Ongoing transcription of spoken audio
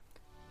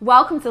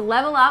Welcome to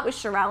Level Up with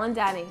Sharelle and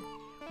Danny.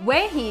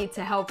 We're here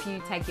to help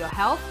you take your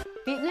health,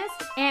 fitness,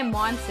 and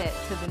mindset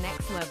to the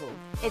next level.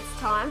 It's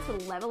time to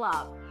level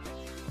up.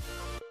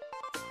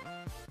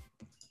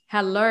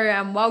 Hello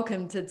and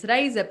welcome to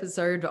today's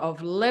episode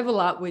of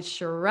Level Up with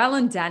Sharelle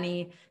and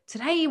Danny.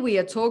 Today we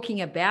are talking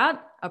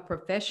about a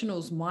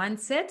professional's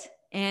mindset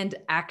and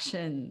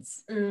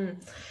actions. And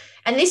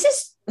this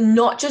is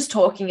not just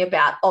talking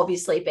about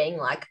obviously being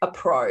like a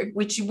pro,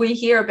 which we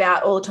hear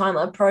about all the time,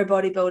 like pro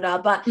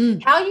bodybuilder, but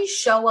how you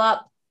show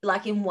up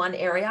like in one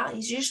area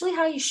is usually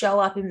how you show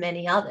up in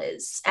many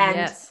others. And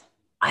yes.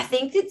 I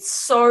think it's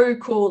so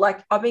cool.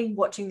 Like I've been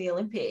watching the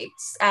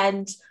Olympics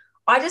and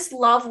I just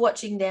love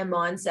watching their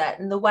mindset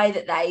and the way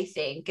that they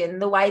think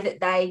and the way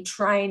that they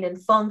train and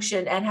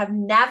function and have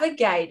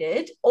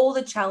navigated all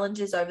the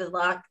challenges over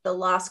the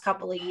last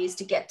couple of years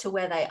to get to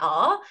where they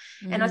are.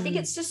 And I think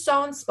it's just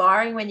so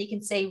inspiring when you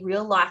can see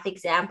real life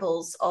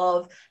examples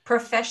of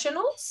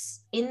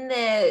professionals in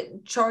their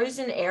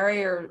chosen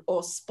area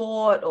or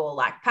sport or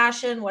like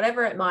passion,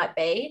 whatever it might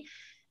be,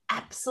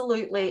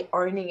 absolutely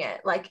owning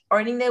it, like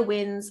owning their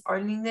wins,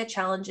 owning their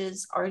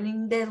challenges,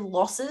 owning their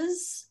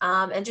losses,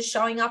 and just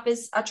showing up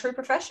as a true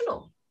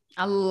professional.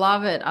 I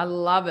love it. I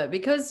love it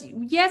because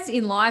yes,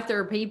 in life, there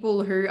are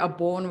people who are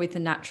born with a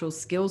natural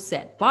skill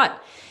set,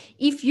 but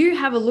if you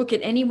have a look at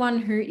anyone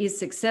who is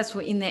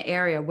successful in their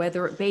area,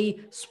 whether it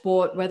be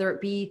sport, whether it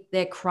be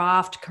their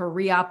craft,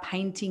 career,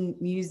 painting,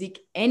 music,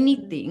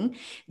 anything,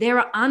 there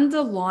are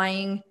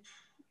underlying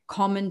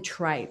common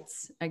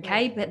traits,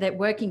 okay, but they're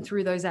working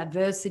through those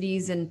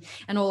adversities and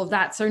all of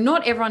that. So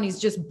not everyone is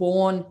just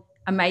born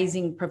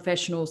amazing,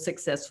 professional,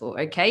 successful,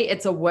 okay?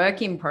 It's a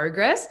work in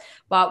progress,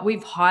 but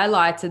we've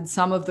highlighted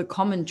some of the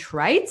common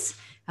traits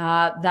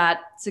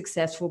that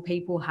successful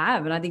people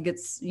have. And I think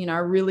it's,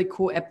 a really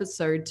cool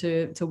episode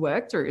to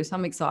work through. So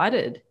I'm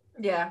excited.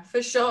 Yeah,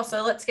 for sure.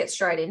 So let's get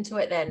straight into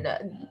it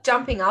then.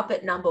 Jumping up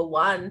at number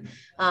one,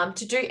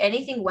 to do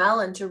anything well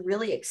and to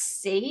really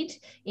exceed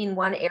in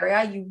one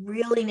area, you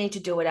really need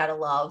to do it out of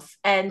love.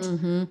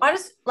 And I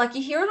just like,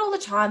 you hear it all the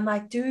time,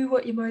 like do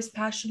what you're most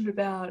passionate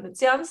about. And it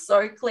sounds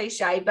so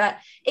cliche, but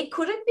it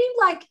couldn't be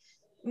like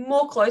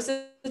more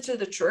closer to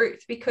the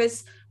truth,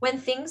 because when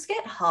things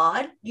get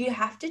hard, you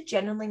have to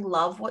genuinely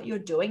love what you're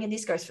doing. And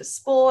this goes for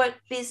sport,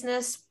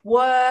 business,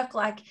 work,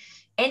 like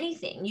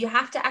anything. You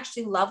have to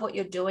actually love what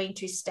you're doing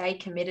to stay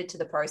committed to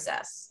the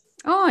process.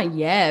 Oh,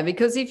 yeah,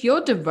 because if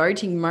you're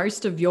devoting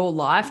most of your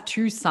life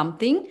to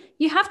something,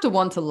 you have to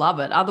want to love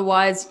it.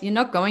 Otherwise, you're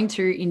not going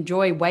to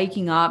enjoy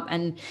waking up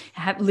and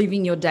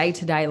living your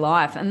day-to-day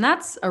life. And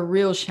that's a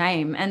real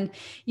shame. And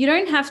you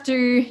don't have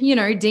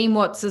to, deem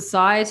what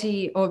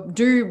society or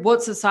do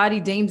what society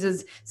deems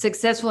as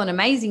successful and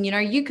amazing.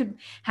 You could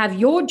have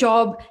your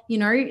job,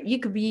 you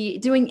could be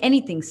doing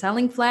anything,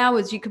 selling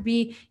flowers. You could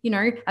be,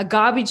 a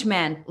garbage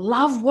man.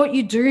 Love what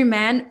you do,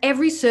 man.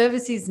 Every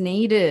service is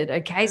needed.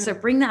 Okay. So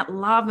bring that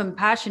love and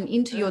passion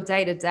into your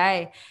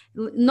day-to-day.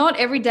 Not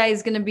every day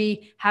is going to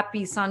be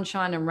happy,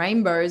 sunshine and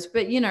rainbows,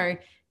 but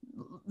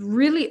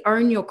really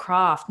own your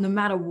craft no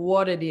matter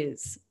what it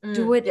is.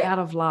 Do it out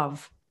of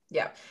love.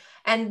 Yeah.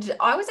 And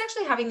I was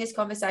actually having this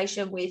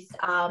conversation with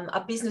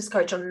a business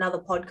coach on another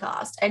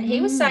podcast, and he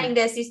was saying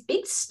there's this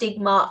big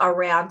stigma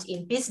around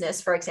in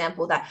business, for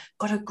example, that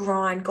got to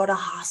grind, got to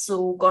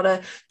hustle, got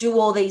to do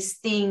all these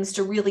things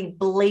to really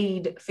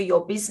bleed for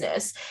your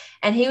business.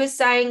 And he was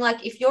saying,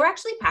 like, if you're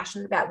actually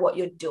passionate about what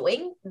you're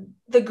doing,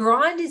 the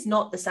grind is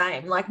not the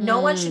same. Like no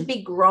one should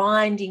be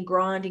grinding,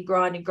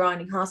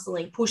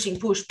 hustling, pushing,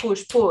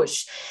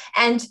 push.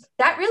 And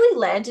that really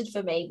landed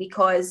for me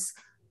because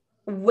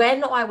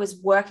when I was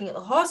working at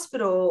the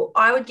hospital,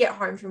 I would get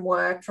home from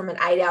work from an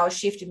 8-hour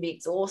shift and be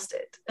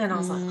exhausted. And I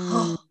was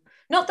like,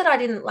 not that I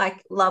didn't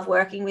like love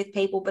working with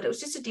people, but it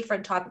was just a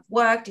different type of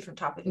work, different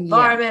type of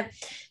environment.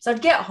 Yeah. So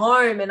I'd get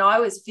home and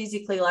I was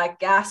physically like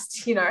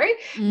gassed,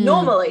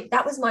 normally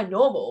that was my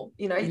normal,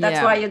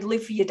 that's why you'd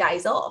live for your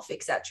days off,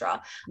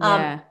 etc.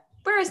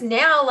 Whereas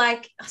now,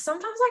 like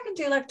sometimes I can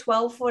do like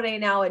 12,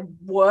 14-hour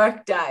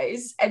work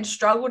days and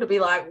struggle to be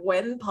like,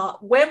 when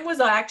was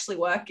I actually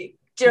working?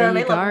 Do you know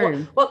what I mean?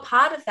 Like what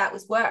part of that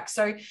was work?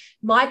 So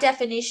my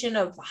definition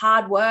of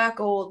hard work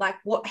or like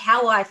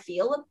how I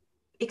feel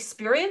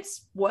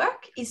experience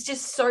work is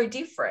just so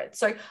different.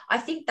 So I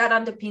think that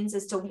underpins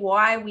as to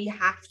why we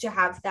have to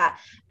have that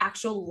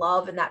actual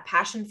love and that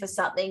passion for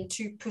something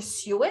to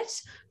pursue it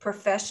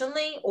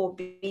professionally or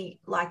be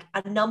like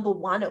a number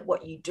one at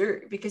what you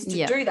do. Because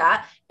to do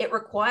that, it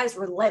requires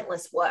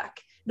relentless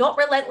work, not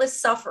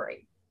relentless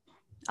suffering.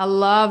 I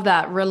love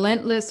that.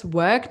 Relentless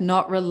work,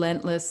 not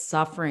relentless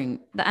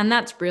suffering. And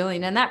that's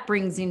brilliant. And that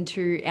brings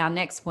into our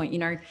next point,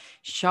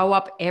 show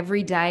up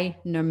every day,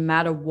 no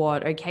matter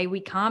what. Okay.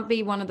 We can't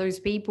be one of those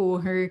people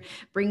who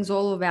brings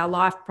all of our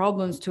life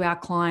problems to our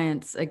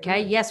clients.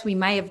 Okay. Yes, we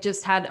may have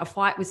just had a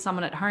fight with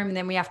someone at home and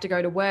then we have to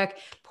go to work,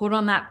 put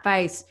on that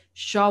face,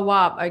 show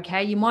up.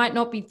 Okay. You might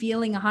not be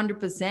feeling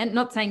 100%.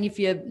 Not saying if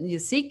you're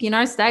sick,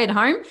 stay at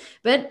home,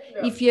 but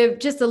if you're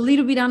just a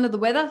little bit under the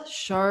weather,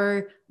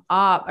 show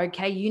up.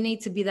 Okay. You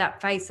need to be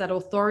that face, that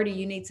authority.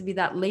 You need to be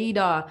that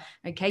leader.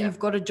 Okay. Yeah. You've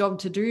got a job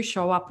to do.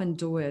 Show up and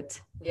do it.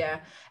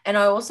 Yeah. And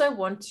I also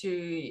want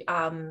to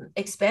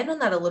expand on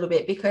that a little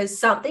bit, because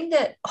something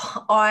that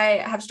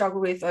I have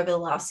struggled with over the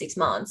last 6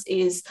 months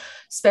is,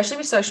 especially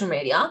with social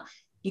media,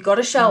 you got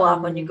to show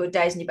up on your good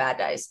days and your bad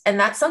days.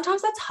 And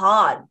sometimes that's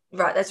hard,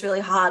 right? That's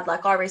really hard.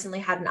 Like, I recently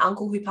had an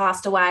uncle who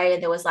passed away,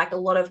 and there was like a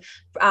lot of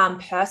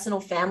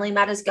personal family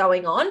matters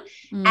going on.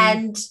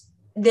 And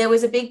there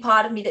was a big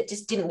part of me that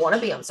just didn't want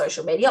to be on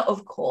social media,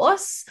 of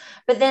course.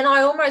 But then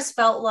I almost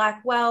felt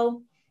like,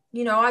 well,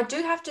 you know, I do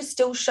have to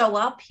still show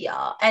up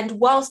here. And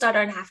whilst I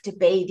don't have to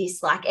be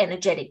this like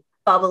energetic,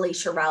 bubbly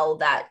Sharelle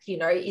that, you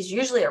know, is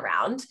usually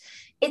around,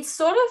 it's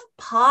sort of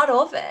part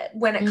of it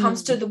when it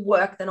comes to the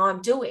work that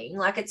I'm doing.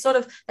 Like, it's sort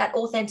of that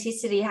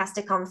authenticity has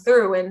to come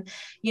through. And,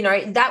 you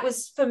know, that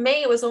was, for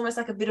me, it was almost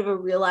like a bit of a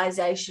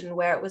realization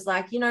where it was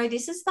like, you know,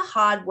 this is the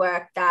hard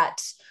work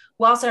that,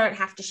 whilst I don't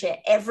have to share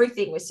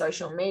everything with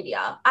social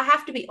media, I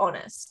have to be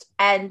honest.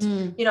 And,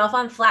 you know, if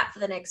I'm flat for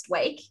the next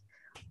week,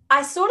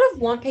 I sort of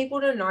want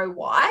people to know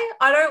why.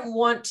 I don't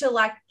want to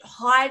like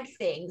hide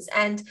things,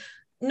 and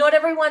not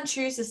everyone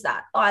chooses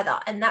that either.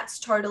 And that's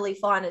totally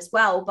fine as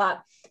well.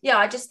 But yeah,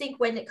 I just think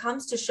when it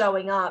comes to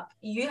showing up,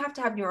 you have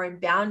to have your own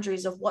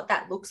boundaries of what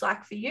that looks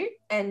like for you.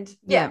 And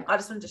yeah, I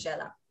just wanted to share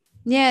that.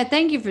 Yeah,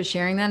 thank you for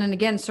sharing that. And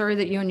again, sorry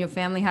that you and your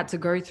family had to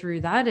go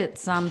through that.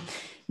 It's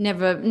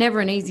never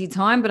an easy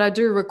time, but I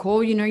do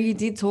recall, you know, you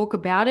did talk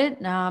about it.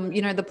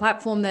 You know, the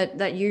platform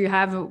that you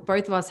have,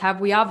 both of us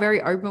have, we are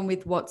very open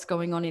with what's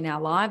going on in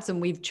our lives,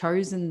 and we've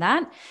chosen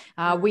that.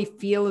 We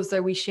feel as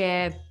though we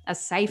share a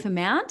safe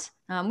amount.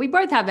 We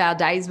both have our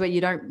days where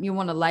you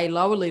want to lay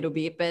low a little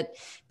bit, but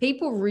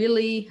people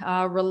really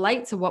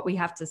relate to what we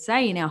have to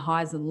say in our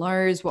highs and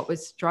lows, what we're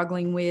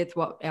struggling with,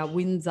 what our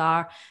wins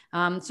are.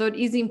 So it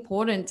is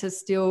important to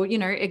still, you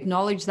know,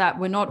 acknowledge that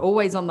we're not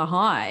always on the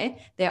high.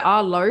 There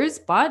are lows,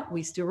 but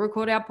we still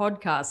record our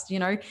podcast. You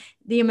know,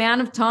 the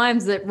amount of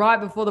times that right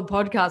before the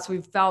podcast,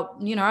 we've felt,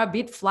 you know, a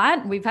bit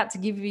flat. We've had to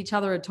give each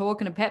other a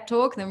talk and a pep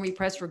talk. Then we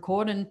press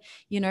record and,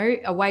 you know,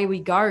 away we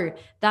go.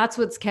 That's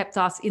what's kept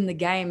us in the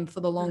game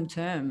for the long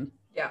term.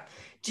 Yeah.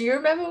 Do you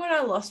remember when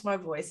I lost my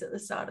voice at the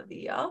start of the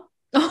year?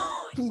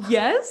 Oh,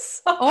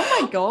 yes.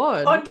 Oh my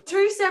God. On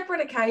 2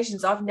 separate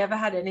occasions. I've never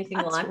had anything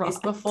like this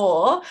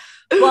before.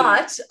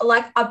 But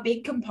like, a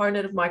big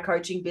component of my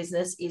coaching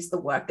business is the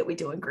work that we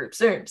do in group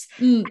Zooms.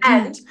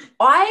 And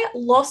I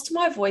lost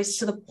my voice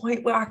to the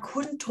point where I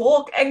couldn't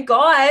talk. And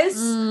guys,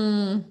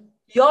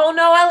 y'all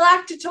know I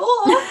like to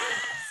talk.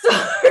 So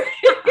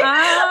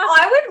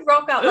I would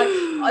rock up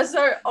like,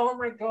 so, oh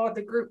my God,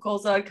 the group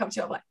calls that I'd come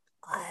to, I'm like,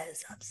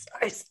 guys, I'm so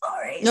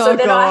sorry. Oh, so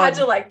then God. I had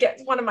to like get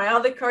one of my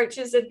other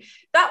coaches, and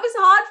that was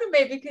hard for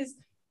me, because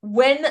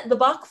when the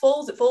buck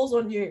falls, it falls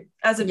on you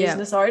as a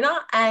business owner.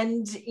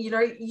 And, you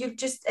know,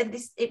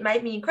 it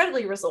made me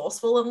incredibly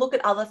resourceful and look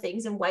at other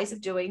things and ways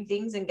of doing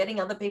things and getting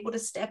other people to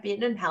step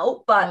in and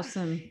help. But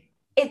awesome.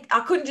 I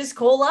couldn't just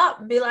call up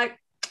and be like,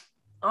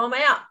 I'm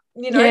out.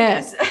 You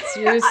know,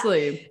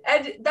 seriously.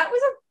 And that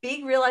was a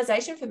big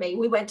realization for me.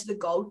 We went to the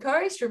Gold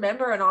Coast,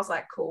 remember? And I was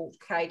like, cool,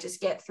 okay,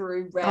 just get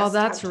through, rest, oh,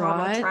 that's have time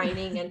right. on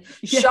training, and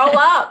show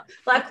up.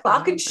 Like,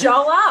 fucking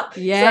show up.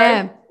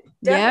 Yeah. So,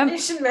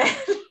 definition, man.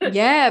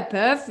 Yeah,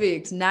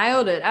 perfect.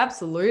 Nailed it.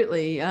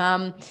 Absolutely.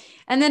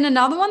 And then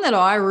another one that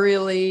I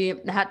really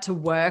had to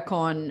work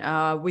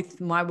on with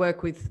my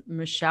work with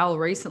Michelle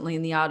recently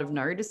in the Art of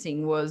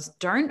Noticing was,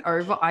 don't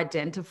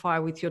over-identify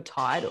with your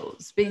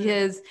titles.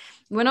 Because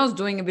when I was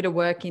doing a bit of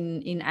work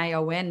in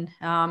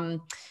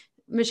AON,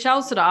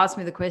 Michelle sort of asked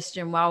me the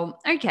question, well,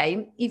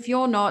 okay, if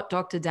you're not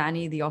Dr.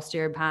 Danny, the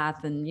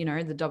osteopath, and, you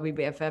know, the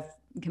WBFF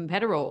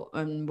competitor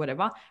and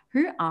whatever,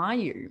 who are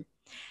you?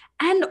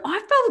 And I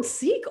felt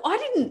sick. I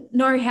didn't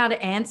know how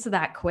to answer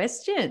that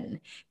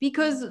question,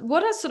 because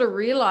what I sort of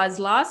realized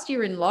last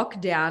year in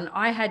lockdown,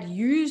 I had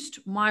used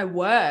my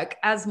work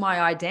as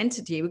my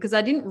identity, because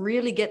I didn't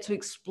really get to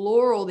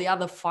explore all the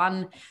other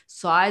fun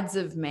sides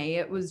of me.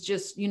 It was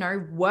just, you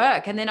know,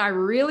 work. And then I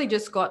really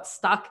just got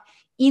stuck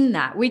in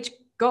that, which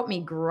got me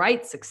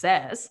great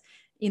success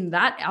in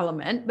that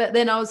element. But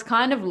then I was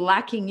kind of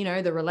lacking, you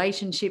know, the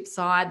relationship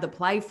side, the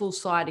playful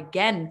side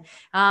again.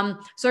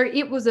 So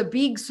it was a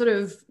big sort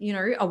of, you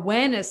know,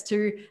 awareness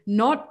to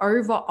not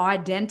over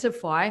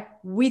identify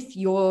with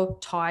your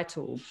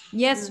title.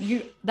 Yes,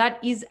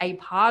 that is a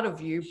part of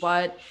you,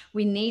 but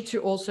we need to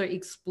also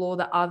explore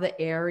the other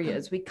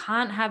areas. We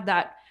can't have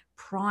that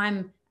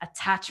prime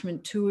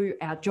attachment to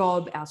our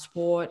job, our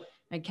sport.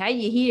 Okay.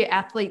 You hear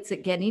athletes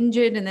that get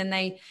injured and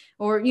then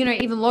or, you know,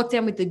 even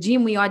lockdown with the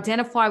gym, we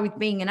identify with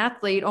being an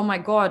athlete. Oh my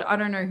God, I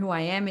don't know who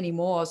I am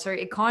anymore. So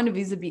it kind of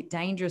is a bit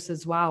dangerous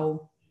as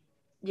well.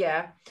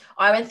 Yeah.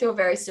 I went through a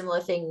very similar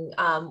thing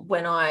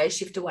when I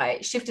shifted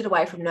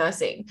away from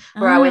nursing,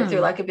 where I went through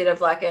like a bit of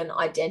like an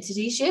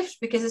identity shift,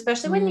 because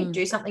especially when you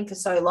do something for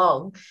so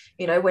long,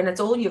 you know, when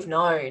it's all you've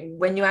known,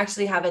 when you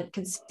actually haven't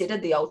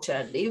considered the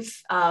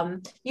alternative,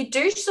 you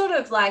do sort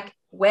of like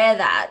wear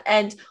that.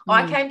 And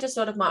I came to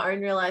sort of my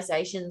own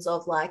realizations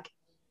of like,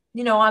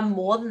 I'm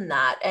more than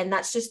that. And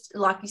that's just,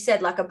 like you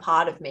said, like a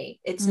part of me.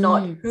 It's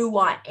not who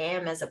I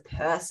am as a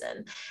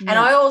person. And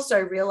I also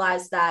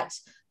realized that,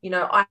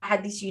 I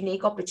had this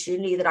unique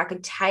opportunity that I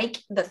could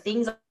take the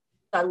things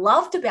I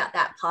loved about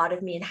that part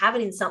of me and have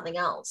it in something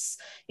else,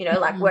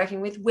 like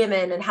working with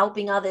women and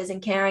helping others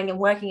and caring and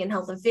working in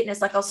health and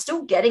fitness. Like I was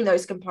still getting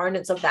those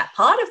components of that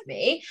part of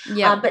me,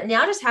 but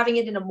now just having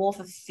it in a more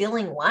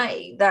fulfilling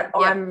way that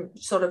I'm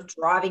sort of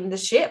driving the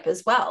ship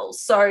as well.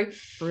 So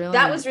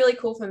that was really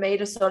cool for me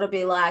to sort of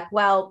be like,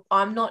 well,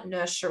 I'm not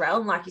Nurse Sharelle.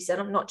 And like you said,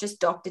 I'm not just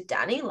Dr.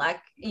 Danny,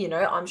 like,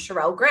 I'm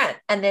Sharelle Grant,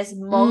 and there's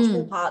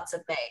multiple parts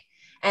of me.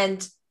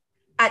 And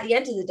at the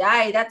end of the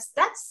day, that's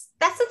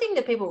the thing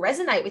that people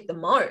resonate with the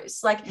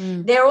most. Like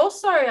they're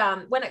also,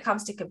 when it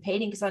comes to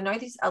competing, because I know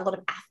a lot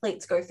of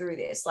athletes go through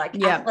this, like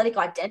athletic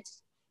identity,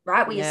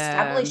 right? We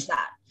establish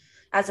that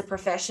as a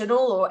professional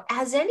or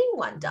as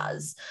anyone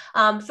does.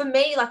 For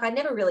me, like I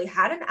never really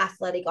had an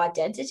athletic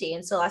identity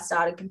until I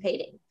started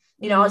competing.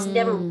 I was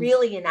never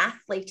really an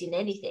athlete in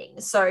anything.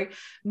 So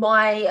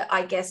my,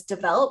 I guess,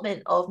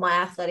 development of my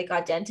athletic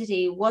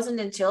identity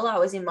wasn't until I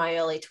was in my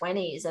early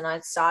 20s and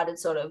I started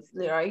sort of,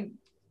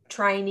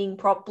 training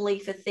properly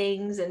for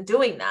things and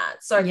doing that.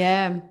 So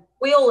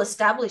we all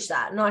establish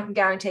that. And I can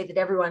guarantee that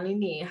everyone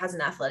in here has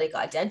an athletic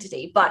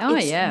identity, but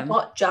it's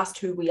not just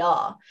who we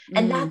are.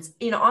 And that's,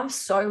 I'm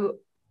so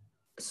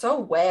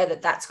aware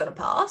that that's going to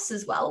pass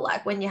as well.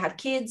 Like when you have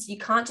kids, you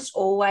can't just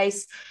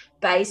always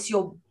base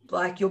your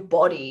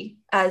body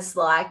as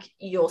like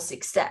your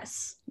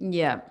success.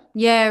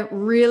 Yeah,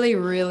 really,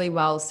 really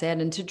well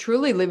said. And to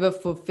truly live a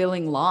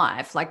fulfilling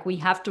life, like we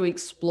have to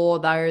explore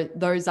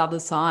those other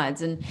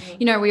sides. And,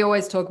 we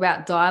always talk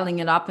about dialing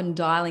it up and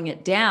dialing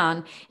it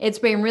down. It's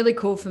been really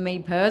cool for me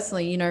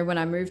personally, when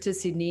I moved to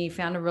Sydney,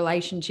 found a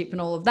relationship and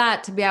all of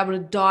that, to be able to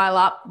dial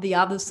up the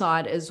other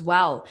side as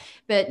well.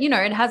 But,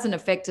 it hasn't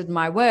affected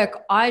my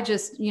work. I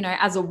just,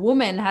 as a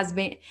woman have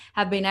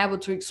been able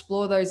to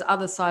explore those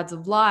other sides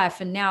of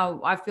life. And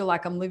now I feel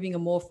like I'm living a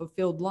more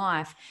fulfilled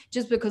life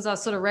just because I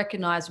sort of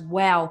recognize,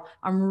 wow,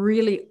 I'm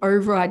really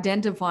over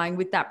identifying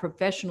with that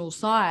professional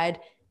side.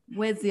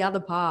 Where's the other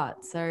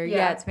part? So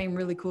it's been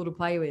really cool to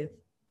play with.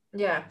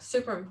 Yeah,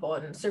 super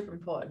important.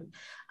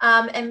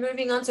 And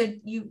moving on, so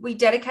we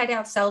dedicate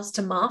ourselves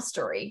to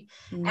mastery.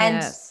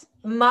 Yes.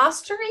 And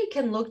mastery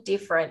can look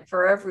different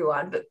for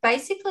everyone, but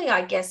basically,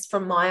 I guess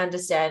from my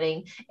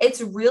understanding,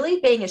 it's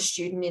really being a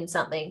student in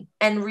something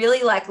and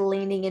really like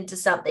leaning into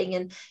something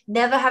and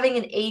never having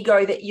an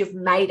ego that you've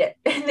made it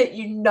and that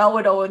you know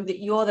it all and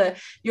that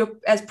you're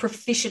as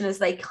proficient as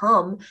they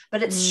come,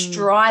 but it's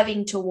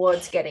striving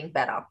towards getting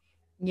better.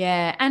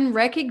 Yeah, and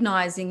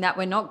recognizing that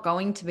we're not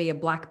going to be a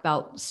black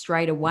belt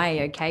straight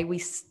away, okay? We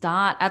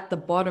start at the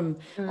bottom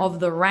of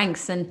the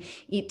ranks, and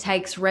it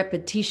takes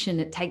repetition,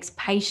 it takes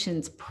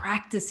patience,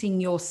 practicing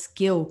your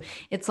skill.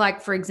 It's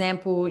like, for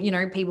example,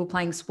 people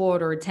playing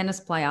sport or a tennis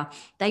player,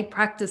 they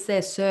practice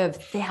their serve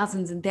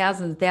thousands and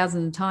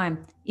thousands of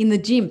times in the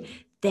gym.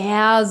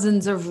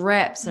 Thousands of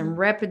reps and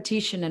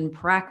repetition and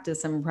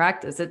practice.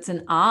 It's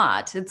an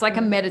art. It's like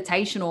a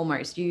meditation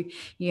almost. You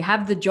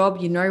have the job,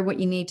 you know what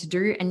you need to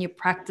do, and you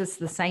practice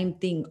the same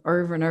thing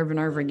over and over and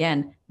over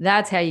again.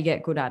 That's how you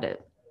get good at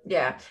it.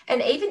 Yeah.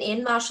 And even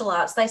in martial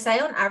arts, they say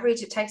on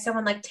average, it takes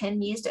someone like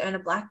 10 years to earn a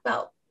black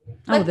belt.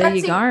 There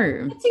you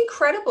go. It's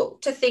incredible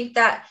to think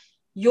that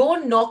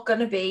you're not going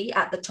to be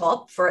at the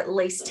top for at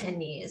least 10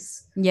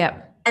 years.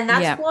 Yeah. And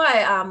that's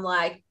why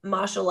like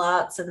martial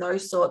arts and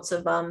those sorts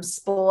of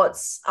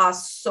sports are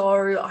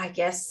so, I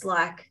guess,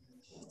 like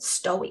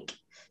stoic.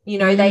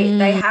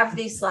 They have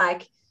this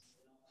like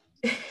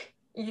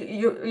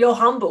you're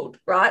humbled,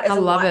 right? I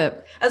love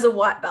it. As a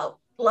white belt.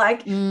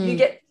 Like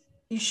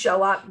you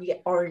show up, you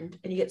get owned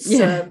and you get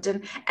served.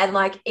 And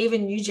like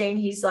even Eugene,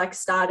 he's like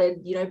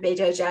started,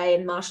 BJJ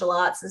and martial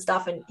arts and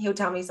stuff. And he'll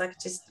tell me, he's like,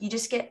 you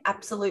just get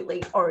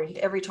absolutely owned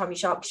every time you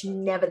show up because you're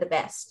never the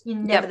best. You're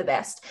never the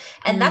best.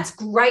 And that's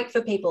great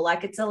for people.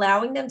 Like it's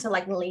allowing them to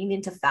like lean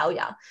into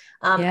failure,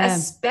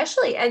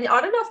 especially. And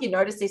I don't know if you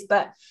noticed this,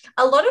 but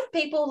a lot of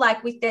people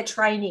like with their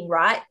training,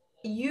 right?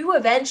 You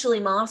eventually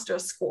master a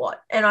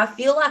squat. And I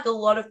feel like a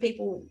lot of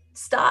people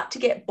start to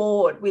get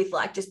bored with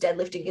like just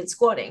deadlifting and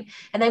squatting.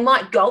 And they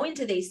might go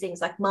into these things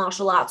like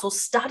martial arts or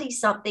study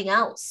something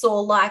else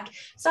or like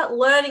start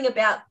learning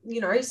about,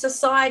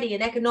 society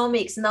and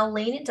economics, and they'll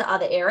lean into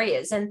other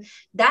areas. And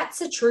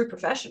that's a true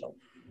professional,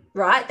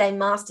 right? They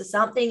master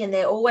something and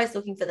they're always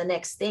looking for the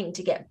next thing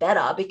to get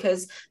better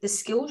because the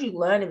skills you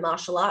learn in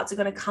martial arts are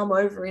going to come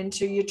over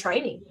into your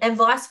training and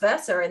vice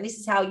versa. And this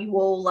is how you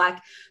all like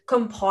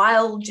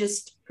compile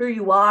just who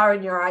you are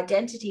and your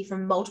identity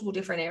from multiple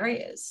different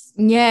areas.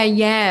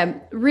 Yeah.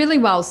 Really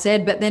well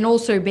said. But then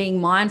also being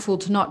mindful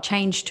to not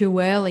change too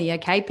early.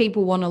 Okay.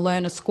 People want to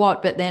learn a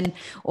squat, but then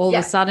all of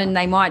a sudden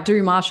they might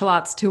do martial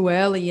arts too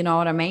early. You know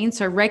what I mean?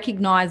 So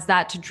recognize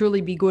that to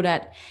truly be good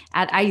at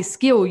a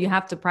skill, you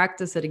have to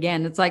practice it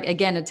again. It's like,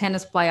 again, a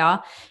tennis player.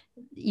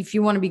 If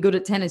you want to be good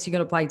at tennis, you got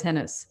to play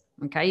tennis.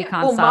 Okay. You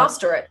can't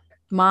master it.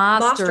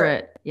 Master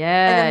it.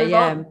 Yeah.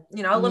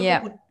 On. A lot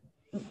of people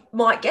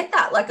might get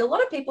that. Like a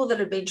lot of people that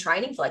have been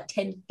training for like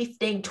 10,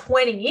 15,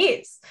 20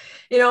 years,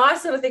 you know, I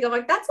sort of think I'm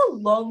like, that's a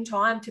long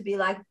time to be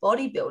like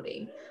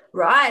bodybuilding,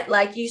 right?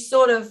 Like you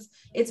sort of,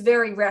 it's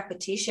very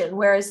repetition.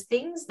 Whereas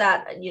things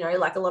that, you know,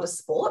 like a lot of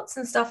sports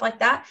and stuff like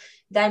that,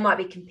 they might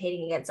be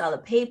competing against other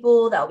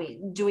people. They'll be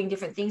doing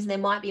different things, and there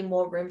might be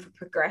more room for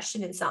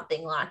progression in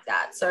something like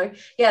that. So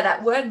yeah,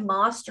 that word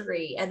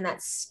mastery and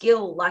that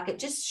skill, like it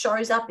just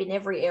shows up in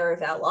every area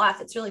of our life.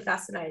 It's really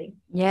fascinating.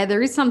 Yeah,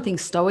 there is something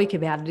stoic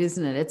about it,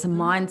 isn't it? It's a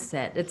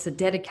mindset. It's a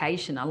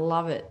dedication. I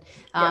love it.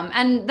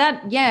 And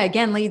that, yeah,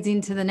 again, leads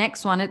into the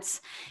next one.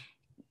 It's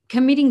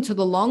committing to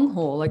the long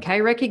haul,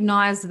 okay?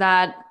 Recognize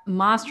that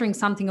mastering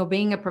something or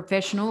being a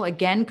professional,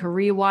 again,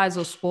 career-wise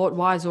or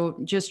sport-wise or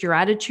just your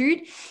attitude,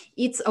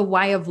 it's a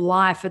way of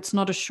life. It's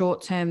not a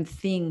short-term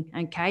thing,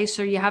 okay?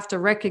 So you have to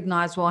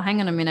recognize, well,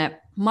 hang on a minute,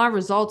 my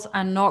results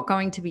are not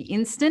going to be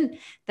instant.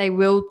 They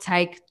will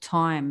take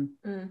time.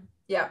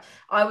 Yeah.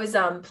 I was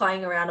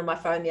playing around on my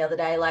phone the other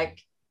day,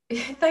 like,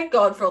 thank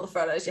God for all the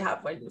photos you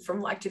have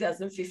from like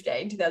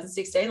 2015,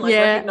 2016, like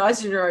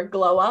recognizing your own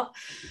glow up.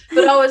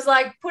 But I was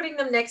like putting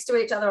them next to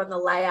each other on the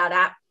Layout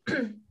app.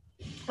 I'm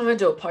going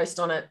to do a post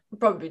on it.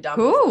 Probably done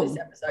before this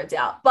episode's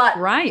out. But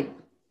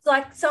it's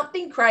like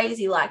something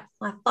crazy, like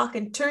my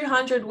fucking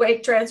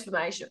 200-week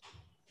transformation.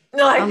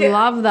 Like, I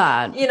love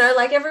that. You know,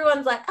 like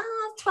everyone's like,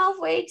 12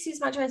 weeks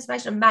is my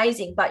transformation.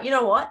 Amazing. But you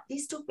know what?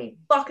 This took me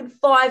fucking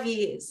 5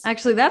 years.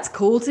 Actually, that's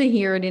cool to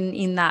hear it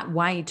in that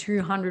way,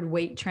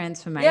 200-week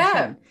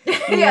transformation.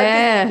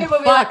 Yeah.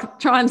 Fuck,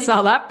 try and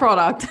sell that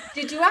product.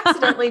 Did you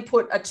accidentally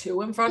put a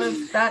 2 in front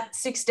of that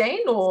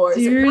 16? Or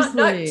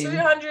seriously? Is it,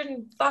 no,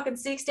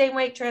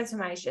 216-week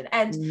transformation.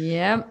 And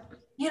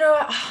you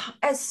know,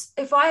 as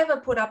if I ever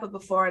put up a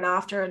before and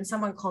after and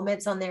someone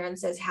comments on there and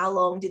says, how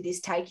long did this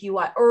take you?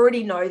 I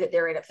already know that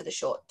they're in it for the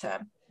short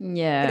term.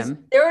 Yeah.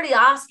 They're already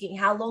asking,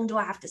 how long do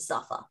I have to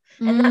suffer?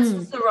 And that's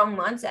just the wrong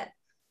mindset.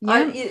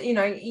 You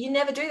know, you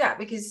never do that,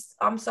 because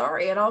I'm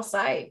sorry. And I'll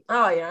say, you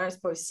know, it's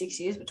probably 6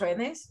 years between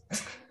this.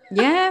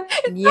 Yeah.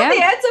 It's not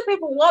the answer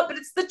people want, but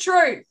it's the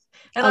truth.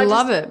 And I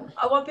love it.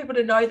 I want people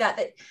to know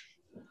that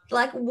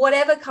like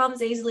whatever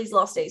comes easily is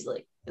lost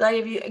easily. Like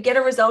if you get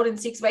a result in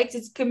 6 weeks,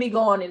 it can be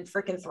gone in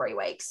freaking 3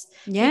 weeks.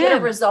 Yeah. If you get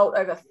a result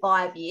over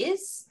 5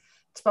 years,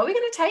 it's probably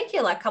going to take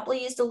you like a couple of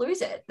years to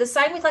lose it. The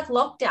same with like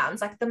lockdowns,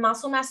 like the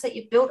muscle mass that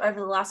you've built over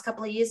the last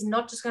couple of years,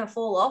 not just going to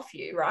fall off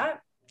you, right?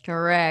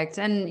 Correct.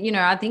 And, you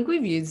know, I think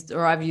I've used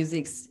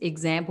this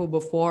example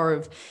before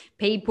of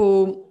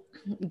people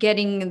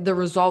getting the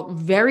result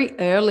very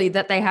early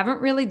that they haven't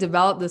really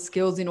developed the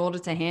skills in order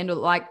to handle,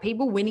 like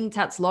people winning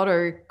Tats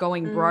Lotto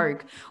going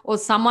broke, or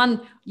someone,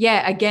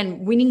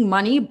 again, winning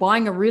money,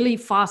 buying a really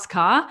fast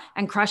car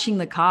and crashing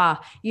the car.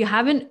 You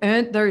haven't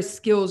earned those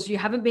skills. You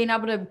haven't been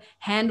able to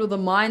handle the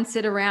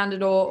mindset around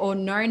it or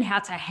known how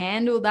to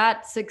handle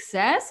that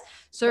success.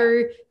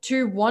 So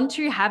to want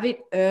to have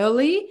it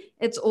early,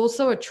 it's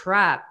also a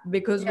trap,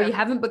 because we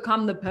haven't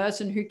become the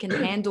person who can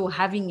handle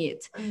having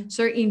it.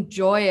 So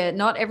enjoy it.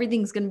 Not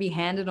everything's going to be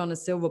handed on a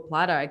silver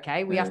platter,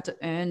 okay? We have to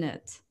earn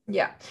it.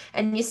 Yeah.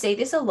 And you see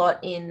this a lot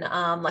in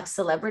like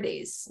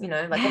celebrities, you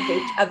know, like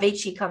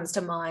Avicii comes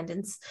to mind,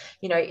 and,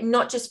 you know,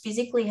 not just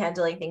physically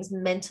handling things,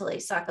 mentally,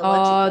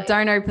 psychologically. Oh,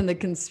 don't open the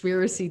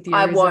conspiracy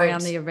theories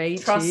around the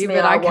Avicii. Trust me,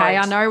 but okay,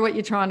 I know what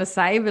you're trying to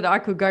say, but I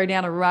could go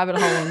down a rabbit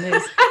hole on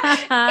this.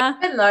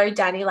 Even though,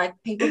 Danny, like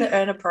people that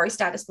earn a pro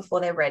status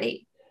before they're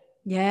ready.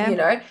 Yeah. You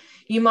know,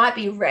 you might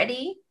be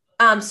ready.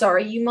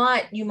 You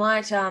might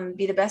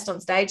be the best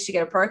on stage to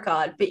get a pro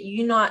card, but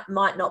you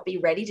might not be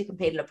ready to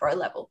compete at a pro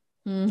level.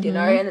 You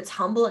know, and it's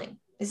humbling,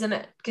 isn't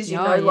it? Because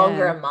you're no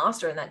longer a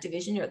master in that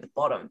division, you're at the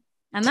bottom.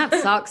 And that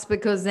sucks,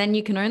 because then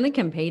you can only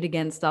compete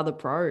against other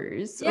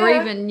pros, or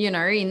even, you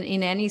know,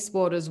 in any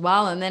sport as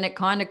well. And then it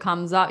kind of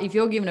comes up, if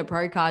you're given a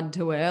pro card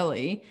too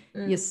early,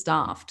 you're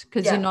stuffed,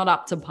 because you're not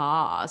up to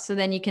par. So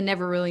then you can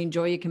never really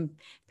enjoy your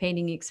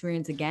competing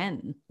experience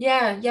again.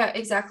 Yeah,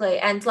 exactly.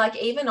 And like,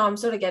 even I'm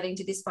sort of getting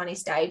to this funny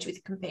stage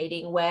with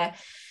competing where,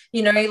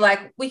 you know,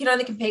 like we can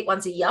only compete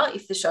once a year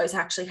if the shows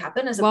actually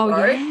happen as a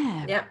pro.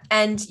 Yeah.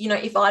 And, you know,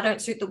 if I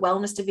don't suit the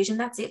wellness division,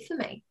 that's it for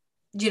me.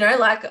 Do you know,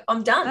 like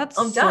I'm done.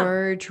 I'm done.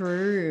 So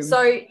true.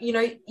 So, you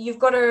know, you've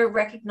got to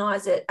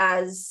recognize it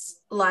as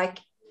like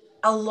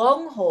a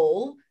long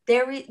haul.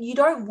 You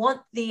don't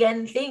want the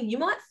end thing. You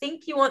might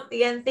think you want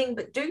the end thing,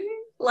 but do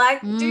you?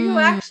 Like, do you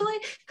actually?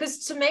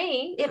 Because to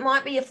me, it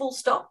might be a full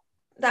stop.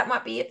 That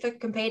might be it for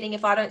competing.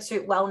 If I don't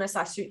suit wellness,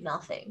 I suit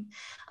nothing.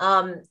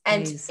 And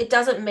it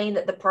doesn't mean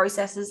that the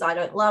processes, I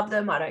don't love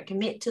them, I don't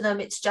commit to them.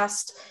 It's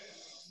just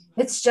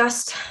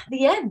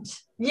the end,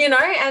 you know?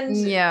 And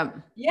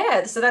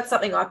so that's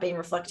something I've been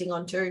reflecting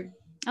on too.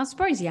 I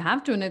suppose you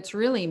have to, and it's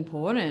really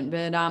important.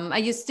 But are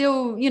you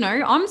still, you know,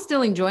 I'm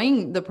still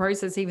enjoying the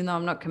process, even though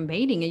I'm not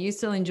competing. Are you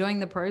still enjoying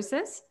the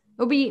process?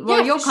 It'll be,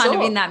 you're kind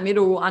of in that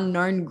middle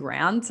unknown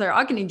ground. So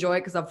I can enjoy it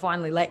because I've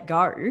finally let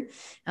go.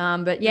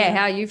 But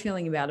how are you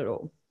feeling about it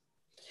all?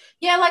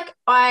 Yeah, like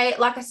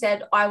I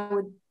said,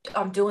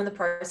 I'm doing the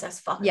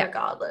process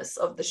regardless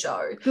of the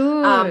show.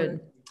 Good.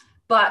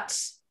 But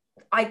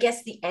I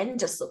guess the end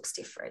just looks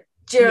different.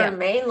 Do you know what I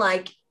mean?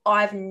 Like,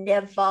 I've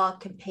never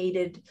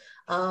competed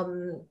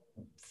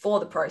for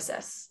the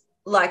process.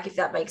 Like, if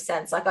that makes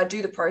sense. Like, I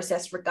do the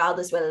process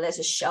regardless whether there's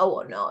a show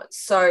or not.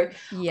 So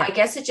I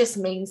guess it just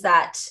means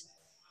that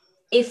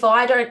if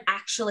I don't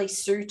actually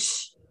suit,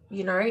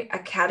 you know, a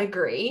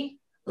category,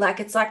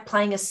 like, it's like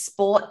playing a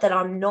sport that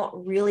I'm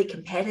not really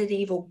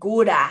competitive or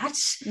good at,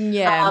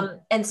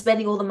 and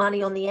spending all the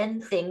money on the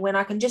end thing, when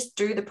I can just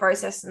do the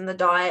process and the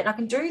diet and I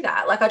can do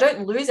that. Like, I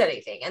don't lose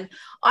anything. And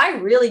I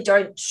really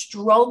don't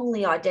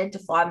strongly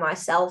identify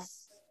myself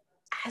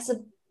as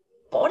a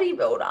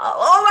bodybuilder.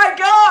 Oh my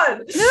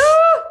God.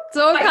 It's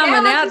all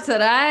coming out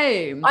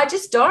today. I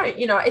just don't,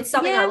 you know, it's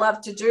something I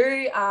love to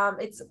do.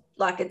 It's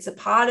like, it's a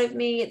part of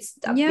me. It's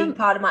a big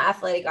part of my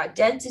athletic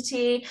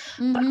identity.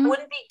 But I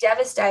wouldn't be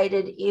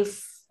devastated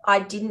if I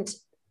didn't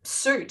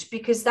suit,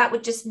 because that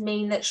would just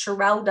mean that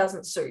Sharelle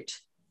doesn't suit.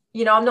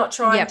 You know, I'm not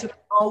trying to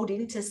mold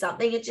into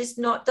something. It just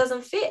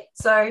doesn't fit.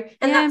 So,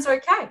 and that's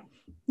okay.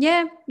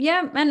 Yeah.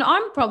 Yeah. And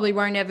I probably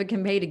won't ever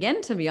compete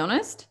again, to be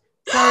honest.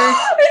 So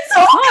it's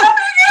all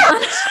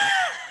coming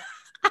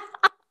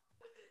out.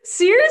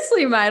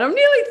 Seriously, mate, I'm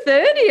nearly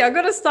 30. I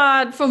got to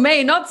start, for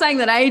me, not saying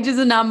that age is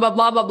a number,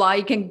 blah, blah, blah.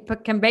 You can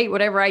compete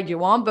whatever age you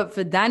want. But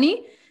for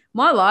Dani,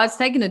 my life's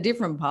taken a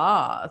different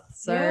path.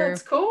 So,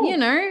 it's cool. You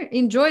know,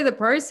 enjoy the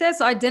process,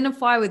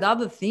 identify with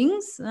other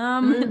things,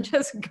 and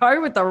just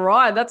go with the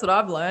ride. That's what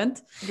I've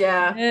learned.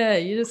 Yeah. Yeah,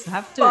 you just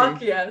have to.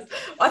 Fuck yes.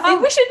 I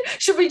think we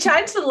should we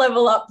change the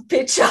level up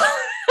picture?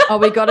 Oh,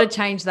 we got to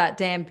change that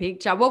damn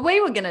picture. Well, we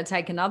were going to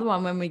take another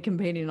one when we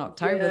compete in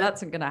October. Yeah.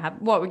 That's not going to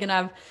happen. What, we're going to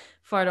have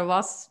photo of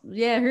us?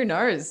 Yeah, who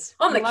knows?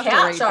 On the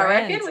couch, I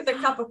reckon, with a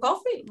cup of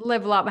coffee.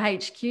 Level Up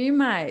HQ,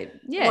 mate.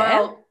 Yeah.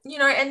 Well, you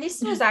know, and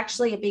this was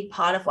actually a big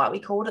part of why we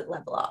called it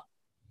Level Up.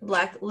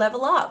 Like,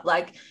 level up.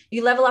 Like,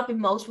 you level up in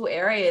multiple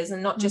areas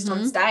and not just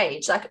on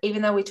stage. Like,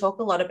 even though we talk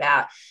a lot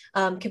about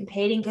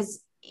competing,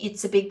 because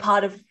it's a big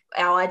part of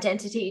our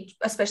identity,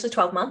 especially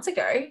 12 months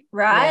ago,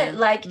 right?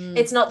 Like,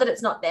 it's not that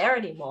it's not there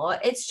anymore.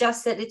 It's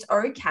just that it's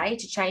okay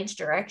to change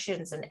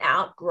directions and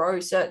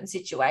outgrow certain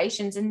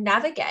situations and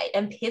navigate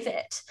and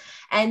pivot.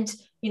 And,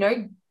 you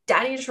know,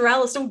 Dani and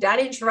Sharelle are still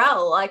Dani and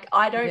Sharelle. Like,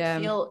 I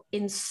don't feel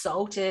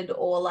insulted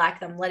or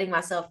like I'm letting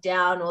myself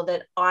down or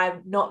that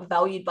I'm not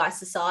valued by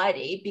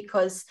society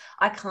because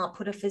I can't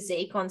put a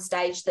physique on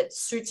stage that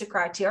suits a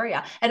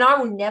criteria. And I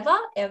will never,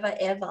 ever,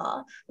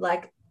 ever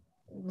like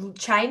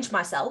change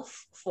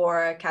myself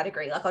for a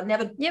category. Like, I'd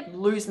never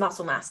lose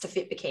muscle mass to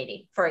fit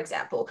bikini, for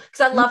example,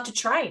 because I love to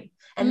train.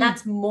 And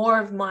that's more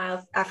of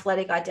my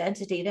athletic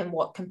identity than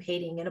what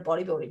competing in a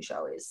bodybuilding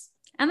show is.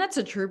 And that's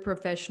a true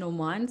professional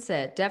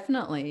mindset,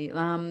 definitely.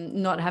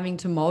 Not having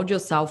to mold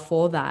yourself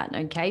for that,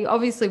 okay?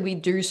 Obviously, we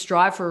do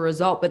strive for a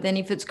result, but then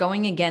if it's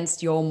going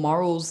against your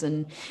morals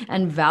and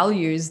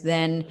values,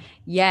 then,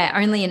 yeah,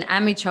 only an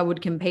amateur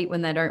would compete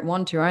when they don't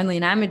want to. Only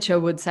an amateur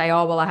would say,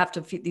 oh, well, I have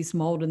to fit this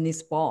mold in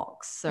this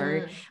box.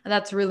 So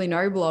that's really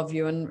noble of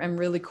you and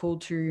really cool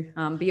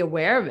to be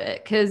aware of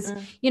it because,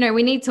 you know,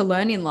 we need to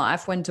learn in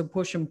life when to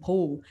push and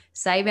pull,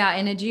 save our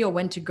energy or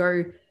when to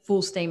go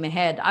full steam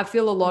ahead. I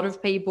feel a lot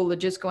of people are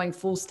just going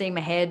full steam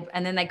ahead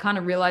and then they kind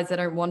of realize they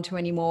don't want to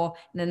anymore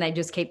and then they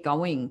just keep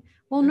going.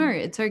 Well, no,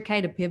 it's okay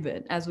to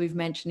pivot, as we've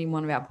mentioned in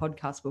one of our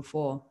podcasts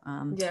before.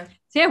 So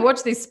yeah,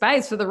 watch this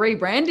space for the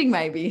rebranding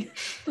maybe.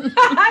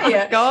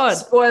 Yeah. God.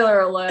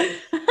 Spoiler alert.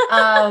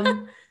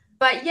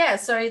 But yeah,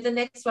 so the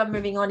next one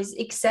moving on is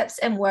accepts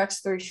and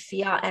works through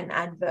fear and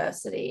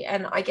adversity.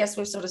 And I guess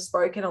we've sort of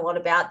spoken a lot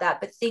about that,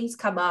 but things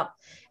come up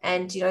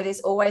and, you know,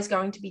 there's always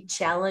going to be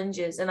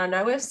challenges. And I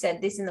know we've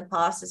said this in the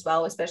past as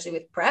well, especially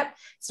with prep.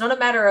 It's not a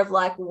matter of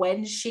like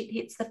when shit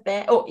hits the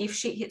fan or if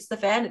shit hits the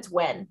fan, it's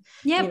when,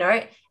 you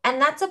know, and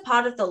that's a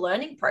part of the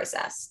learning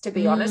process, to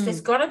be honest.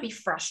 There's got to be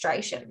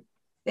frustration.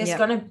 There's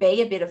going to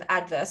be a bit of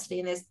adversity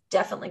and there's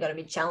definitely going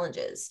to be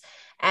challenges.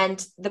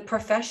 And the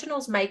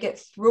professionals make it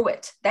through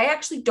it. They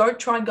actually don't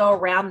try and go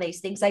around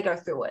these things. They go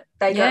through it.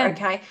 They go,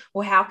 okay,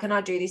 well, how can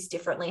I do this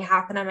differently?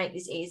 How can I make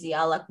this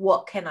easier? Like,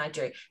 what can I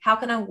do? How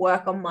can I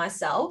work on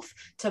myself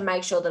to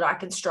make sure that I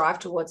can strive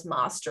towards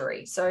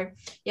mastery? So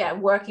yeah,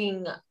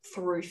 working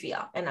through fear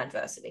and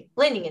adversity,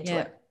 leaning into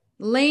it.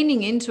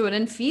 Leaning into it,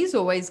 and fear's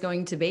always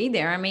going to be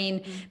there. I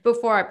mean,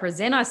 before I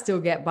present, I still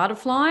get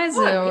butterflies,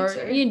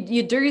 or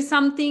you do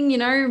something, you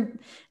know,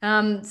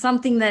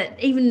 something that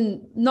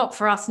even not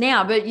for us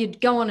now, but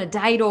you'd go on a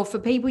date or for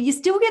people, you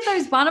still get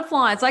those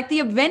butterflies. Like the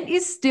event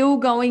is still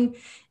going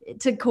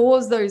to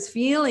cause those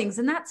feelings,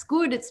 and that's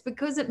good. It's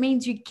because it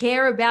means you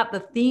care about the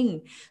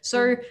thing.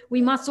 So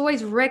we must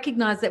always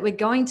recognize that we're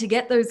going to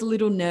get those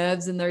little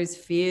nerves and those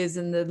fears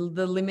and the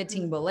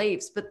limiting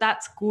beliefs, but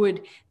that's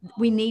good.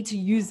 We need to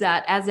use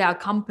that as our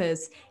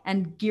compass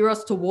and gear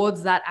us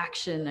towards that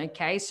action.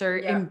 Okay. So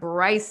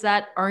embrace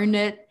that, own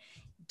it.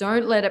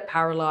 Don't let it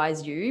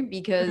paralyze you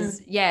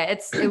because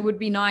it would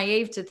be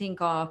naive to think,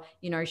 oh,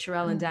 you know,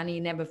 Sharelle and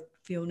Dani never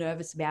feel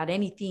nervous about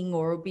anything,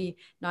 or it'll be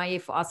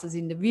naive for us as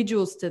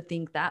individuals to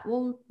think that.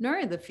 Well,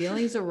 no, the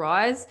feelings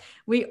arise.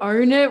 We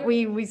own it.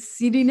 We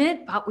sit in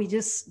it, but we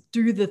just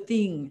do the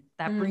thing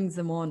that brings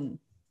them on.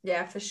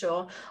 Yeah, for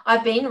sure.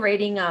 I've been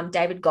reading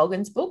David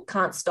Goggins' book,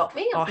 Can't Stop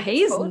Me.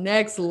 He's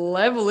next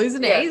level,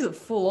 isn't he? He's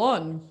full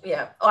on.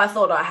 Yeah. I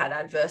thought I had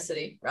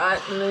adversity,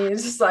 right? And then you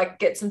just like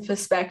get some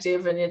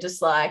perspective and you're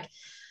just like,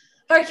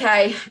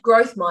 okay,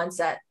 growth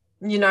mindset.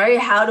 You know,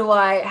 how do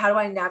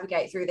I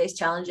navigate through these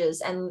challenges,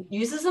 and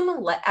uses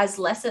them as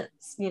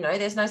lessons. You know,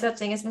 there's no such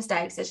thing as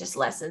mistakes. There's just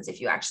lessons if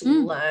you actually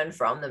learn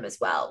from them as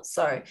well.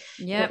 So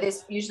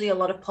there's usually a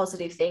lot of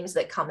positive things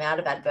that come out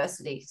of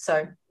adversity.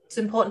 So it's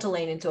important to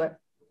lean into it.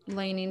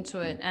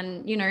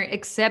 And, you know,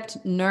 accept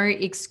no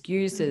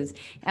excuses.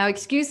 Our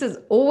excuses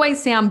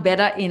always sound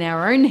better in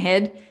our own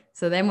head.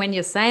 So then when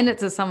you're saying it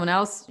to someone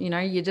else, you know,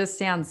 you just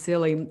sound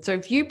silly. So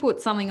if you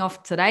put something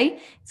off today,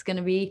 it's going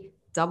to be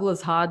double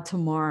as hard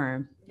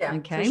tomorrow. Yeah.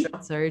 Okay.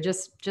 Sure. So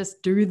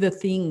just do the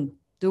thing.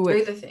 Do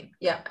the thing.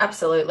 Yeah,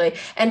 absolutely.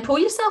 And pull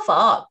yourself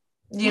up.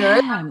 You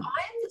know, I'm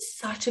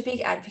such a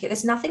big advocate.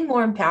 There's nothing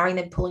more empowering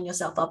than pulling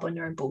yourself up on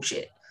your own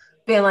bullshit.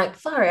 Being like,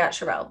 far out,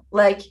 Sharelle.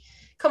 Like,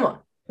 come on.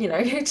 You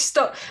know,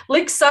 stop,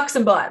 lick, sucks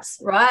and bites,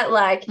 right?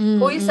 Like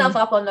pull yourself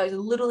up on those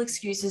little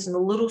excuses and the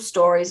little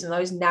stories and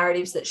those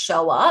narratives that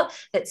show up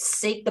that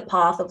seek the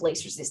path of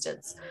least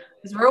resistance.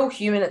 Because we're all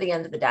human at the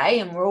end of the day,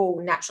 and we're all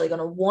naturally going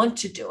to want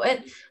to do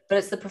it, but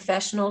it's the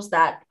professionals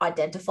that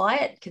identify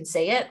it, can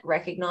see it,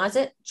 recognize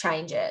it,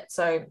 change it.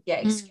 So yeah,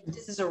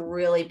 excuses is a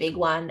really big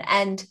one.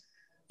 And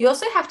you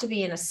also have to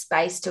be in a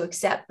space to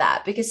accept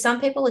that, because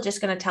some people are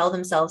just going to tell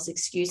themselves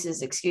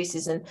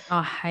excuses. And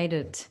I hate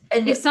it.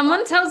 And if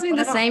someone tells me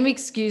the same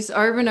excuse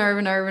over and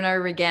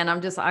over again, I'm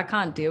just, I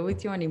can't deal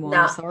with you anymore.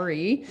 I'm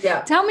sorry.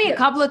 Yeah. Tell me a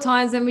couple of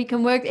times and we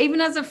can work,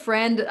 even as a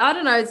friend. I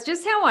don't know. It's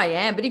just how I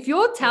am. But if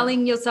you're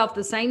telling yourself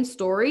the same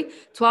story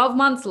 12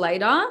 months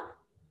later,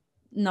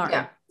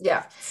 no.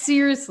 Yeah.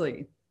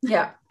 Seriously.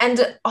 Yeah.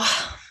 And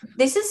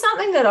this is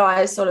something that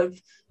I sort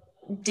of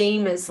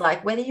deem as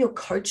like whether you're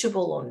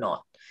coachable or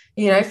not.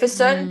 You know, for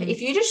certain,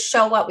 if you just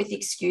show up with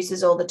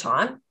excuses all the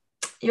time,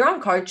 you're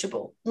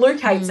uncoachable.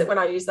 Luke hates it when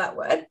I use that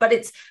word, but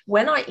it's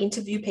when I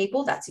interview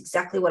people, that's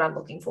exactly what I'm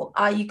looking for.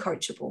 Are you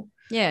coachable?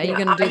 Yeah, you're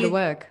going to do the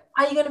work.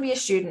 Are you going to be a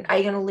student? Are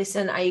you going to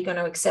listen? Are you going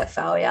to accept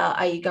failure?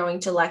 Are you going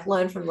to like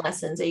learn from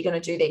lessons? Are you going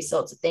to do these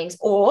sorts of things?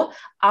 Or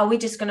are we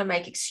just going to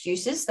make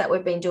excuses that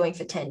we've been doing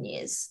for 10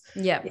 years?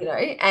 Yeah. You know,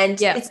 and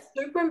it's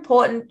super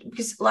important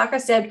because like I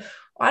said,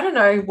 I don't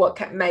know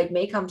what made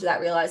me come to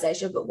that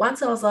realization, but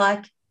once I was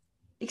like,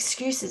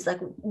 excuses, like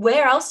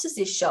where else does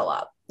this show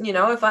up? You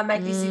know, if I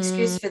make this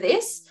excuse for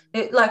this,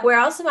 like where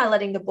else am I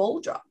letting the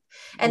ball drop?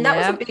 And that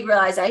was a big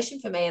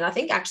realization for me. And I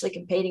think actually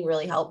competing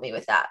really helped me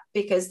with that,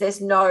 because there's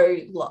no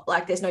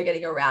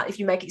getting around. If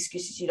you make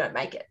excuses, you don't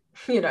make it,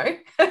 you know?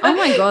 Oh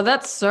my God,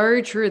 that's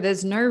so true.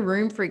 There's no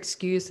room for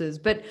excuses.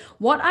 But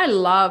what I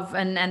love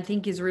and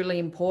think is really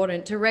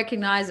important to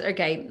recognize,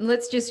 okay,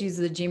 let's just use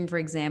the gym, for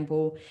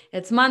example.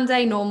 It's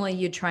Monday. Normally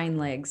you train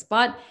legs,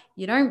 but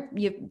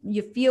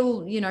you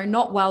feel, you know,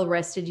 not well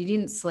rested. You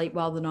didn't sleep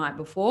well the night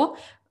before.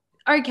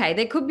 Okay,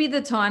 there could be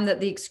the time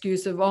that the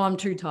excuse of, I'm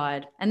too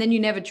tired, and then you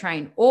never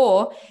train.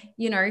 Or,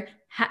 you know,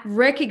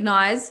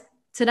 recognize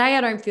today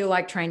I don't feel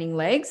like training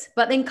legs,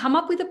 but then come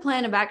up with a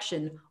plan of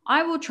action.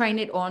 I will train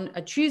it on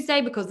a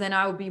Tuesday because then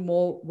I will be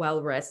more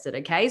well rested.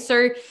 Okay.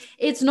 So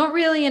it's not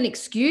really an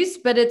excuse,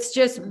 but it's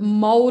just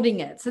molding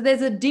it. So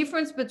there's a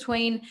difference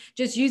between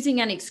just using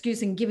an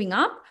excuse and giving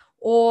up,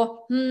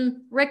 or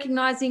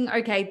recognizing,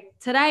 okay,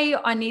 today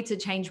I need to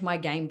change my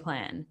game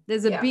plan.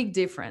 There's a big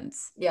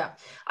difference. Yeah.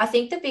 I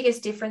think the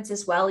biggest difference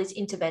as well is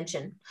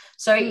intervention.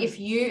 So if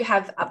you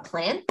have a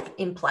plan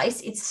in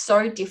place, it's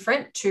so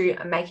different to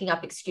making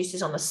up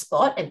excuses on the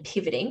spot and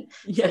pivoting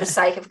for the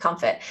sake of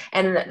comfort.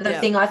 And the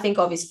thing I think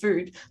of is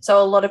food.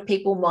 So a lot of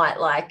people might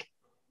like,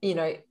 you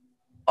know,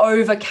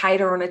 over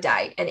cater on a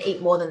day and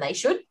eat more than they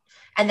should,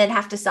 and then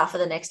have to suffer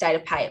the next day to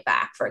pay it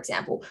back, for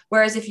example.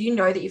 Whereas if you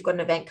know that you've got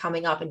an event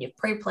coming up and you've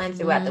pre-planned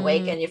throughout the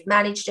week and you've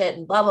managed it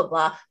and blah, blah,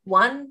 blah,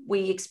 one,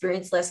 we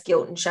experience less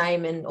guilt and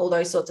shame and all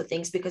those sorts of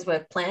things because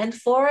we've planned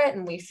for it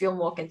and we feel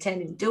more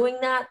content in doing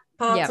that,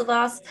 parts of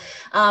us.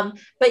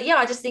 But yeah,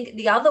 I just think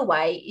the other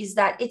way is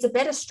that it's a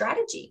better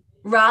strategy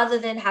rather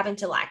than having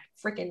to like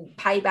freaking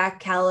pay back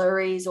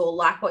calories, or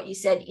like what you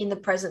said, in the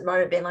present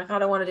moment being like, I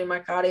don't want to do my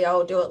cardio,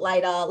 I'll do it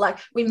later. Like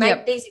we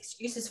make these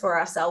excuses for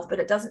ourselves, but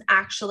it doesn't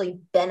actually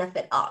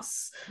benefit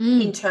us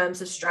in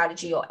terms of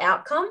strategy or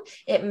outcome.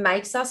 It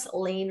makes us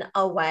lean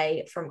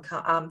away from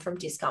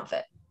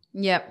discomfort.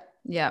 Yep.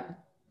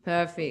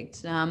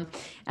 Perfect. And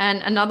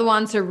another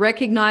one, so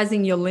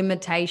recognizing your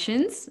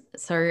limitations.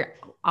 So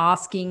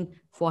asking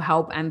for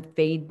help and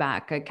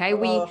feedback. Okay.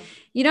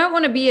 You don't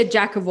want to be a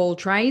jack of all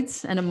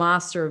trades and a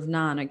master of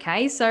none.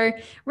 Okay. So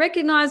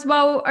recognize,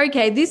 well,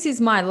 okay, this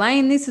is my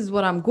lane. This is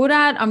what I'm good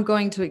at. I'm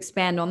going to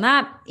expand on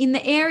that. In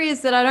the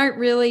areas that I don't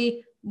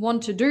really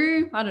want to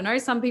do, I don't know,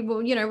 some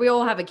people, you know, we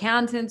all have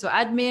accountants or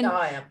admin.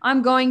 Oh, yeah.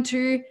 I'm going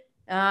to,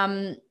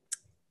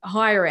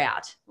 hire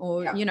out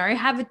or,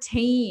 have a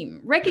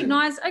team.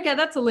 Recognize, okay,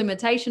 that's a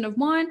limitation of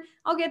mine.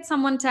 I'll get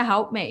someone to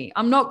help me.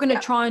 I'm not going to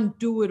try and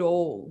do it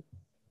all.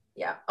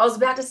 Yeah, I was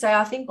about to say,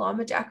 I think I'm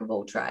a jack of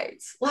all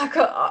trades. Like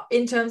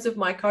in terms of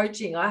my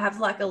coaching, I have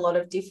like a lot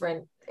of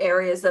different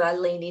areas that I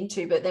lean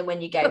into. But then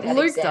when you gave that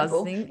Luke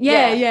example,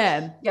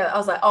 yeah, I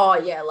was like, oh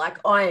yeah, like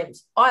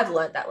I've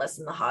learned that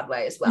lesson the hard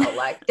way as well.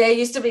 Like there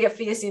used to be a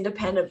fierce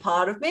independent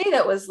part of me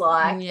that was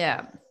like,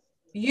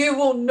 you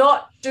will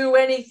not do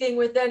anything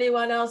with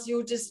anyone else.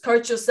 You'll just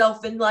coach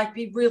yourself and like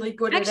be really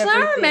good at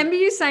everything. I remember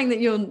you saying that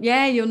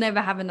you'll never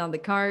have another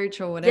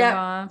coach or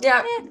whatever.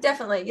 Yeah,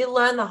 definitely. You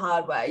learn the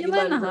hard way. You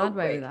learn the hard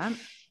way with that.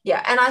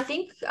 Yeah. And I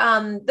think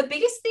the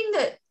biggest thing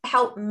that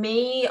helped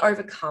me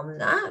overcome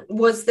that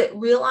was that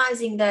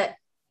realizing that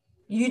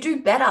you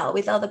do better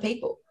with other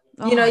people.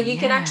 You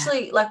can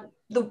actually like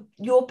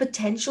your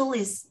potential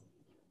is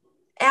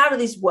out of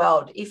this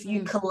world if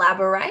you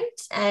collaborate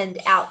and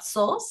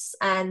outsource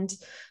and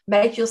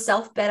make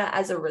yourself better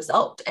as a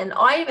result. And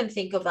I even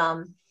think of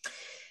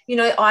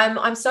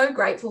I'm so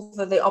grateful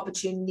for the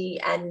opportunity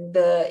and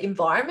the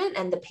environment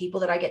and the people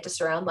that I get to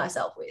surround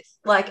myself with.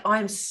 Like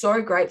I'm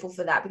so grateful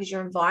for that, because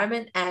your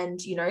environment and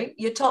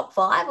your top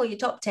 5 or your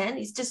top 10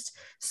 is just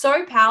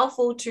so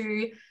powerful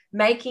to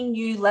making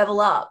you level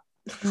up.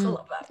 I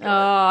love that.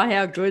 Oh,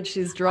 how good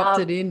she's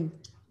dropped it in.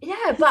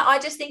 Yeah, but I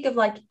just think of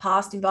like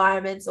past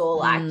environments or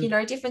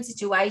like, different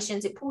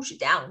situations, it pulls you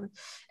down.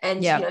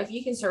 And, if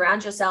you can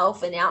surround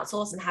yourself and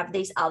outsource and have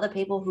these other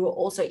people who are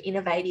also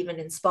innovative and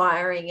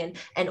inspiring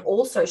and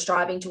also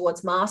striving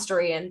towards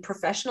mastery and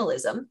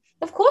professionalism,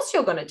 of course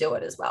you're going to do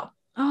it as well.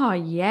 Oh,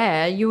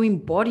 yeah. You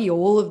embody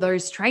all of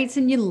those traits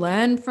and you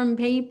learn from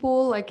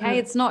people. Okay.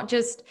 It's not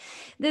just,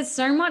 there's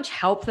so much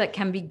help that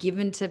can be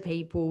given to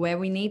people where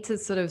we need to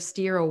sort of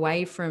steer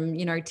away from,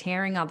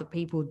 tearing other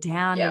people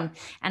down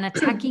and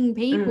attacking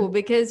people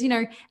because,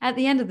 at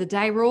the end of the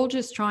day, we're all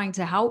just trying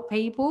to help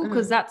people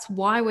because that's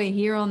why we're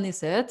here on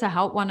this earth, to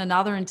help one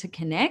another and to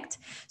connect.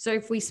 So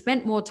if we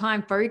spent more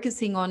time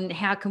focusing on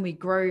how can we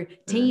grow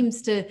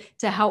teams to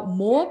help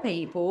more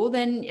people,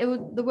 then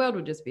the world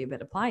would just be a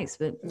better place.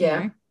 But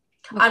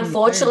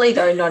unfortunately,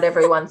 though, not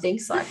everyone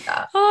thinks like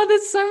that. Oh,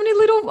 there's so many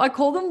I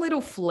call them little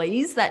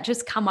fleas that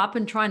just come up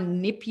and try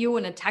and nip you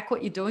and attack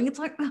what you're doing. It's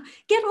like,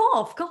 get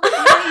off. Go away.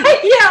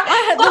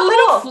 The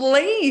little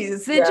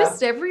fleas, they're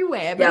just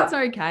everywhere, but it's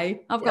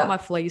okay. I've got my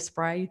flea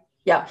spray.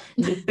 Yeah.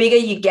 The bigger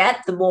you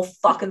get, the more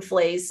fucking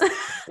fleas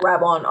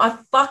grab on. I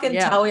fucking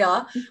tell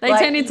you. They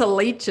turn into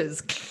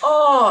leeches.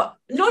 Oh,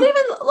 not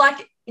even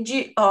like,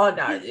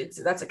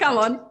 that's a Come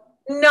on.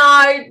 No,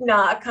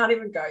 I can't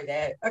even go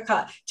there. I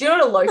can't. Do you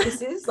know what a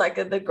locust is? Like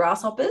the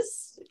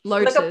grasshoppers?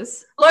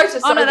 Lotus.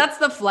 Lotus. Oh, no, that's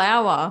the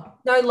flower.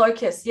 No,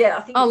 locust. Yeah,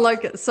 I think. Oh,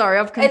 locust. Sorry,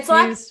 I've confused.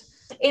 It's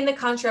like in the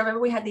country, I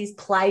remember we had these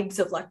plagues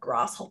of like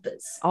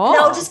grasshoppers. Oh. They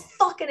were just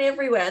fucking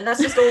everywhere. And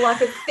that's just all I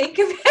could think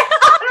of when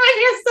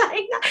you're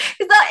saying that.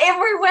 It's not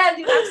everywhere.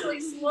 You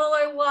actually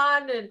swallow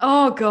one. And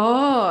oh,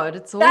 God.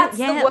 It's all, that's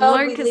the world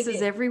locusts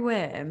is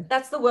everywhere.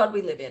 That's the world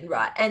we live in,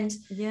 right? And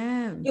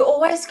yeah, you're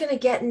always going to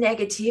get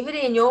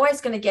negativity and you're always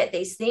going to get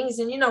these things.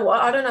 And you know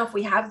what? I don't know if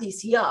we have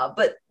this here,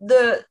 but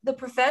the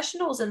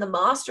professionals and the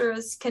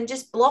masters can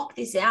just block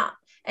this out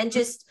and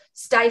just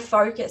stay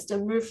focused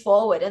and move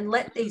forward and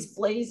let these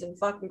fleas and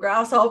fucking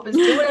grasshoppers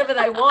do whatever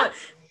they want.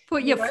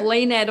 Put your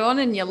flea net on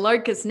and your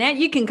locust net.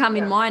 You can come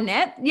in my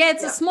net. Yeah,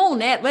 it's a small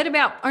net. Let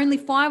about only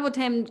 5 or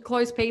 10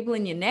 close people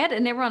in your net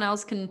and everyone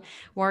else can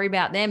worry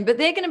about them. But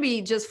they're going to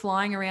be just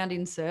flying around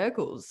in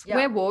circles.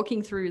 We're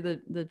walking through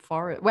the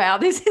forest. Wow,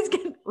 this is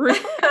getting real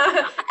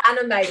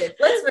animated.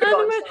 Let's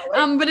move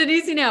on. But it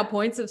is in our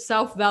points of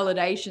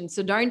self-validation.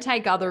 So don't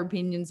take other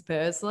opinions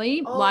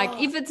personally.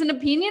 Like if it's an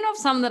opinion of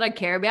someone that I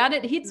care about,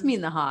 it hits me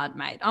in the heart,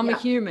 mate. I'm a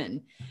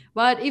human.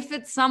 But if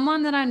it's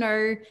someone that I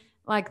know,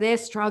 like they're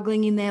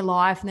struggling in their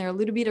life and they're a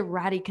little bit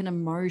erratic and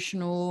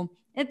emotional,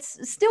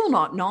 it's still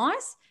not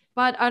nice,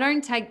 but I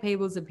don't take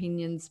people's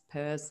opinions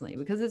personally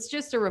because it's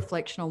just a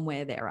reflection on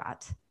where they're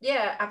at.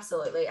 Yeah,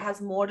 absolutely. It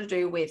has more to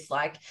do with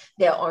like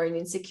their own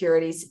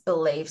insecurities,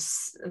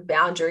 beliefs,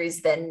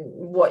 boundaries than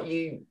what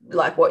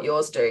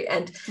yours do.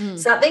 And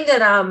something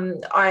that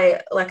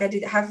I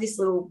did have this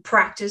little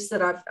practice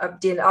that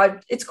I've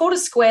done. It's called a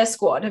square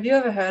squat. Have you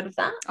ever heard of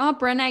that? Oh,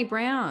 Brené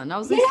Brown. I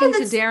was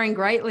listening to Daring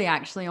Greatly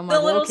actually on my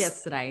walk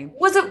yesterday.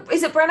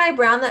 Is it Brené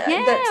Brown that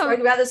spoke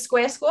about the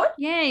square squat?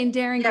 Yeah, in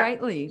Daring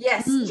Greatly.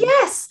 Yes.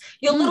 Yes.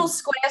 Your little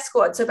square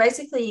squat. So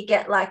basically you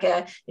get like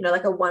a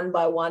 1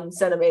 by 1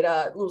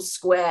 centimeter little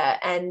square,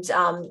 and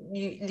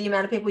the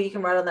amount of people you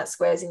can write on that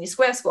square is in your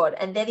square squad,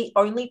 and they're the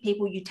only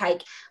people you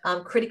take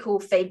critical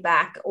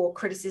feedback or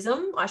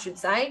criticism, I should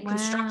say,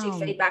 constructive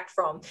feedback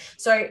from.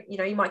 So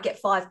you might get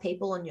 5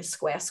 people on your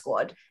square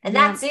squad, and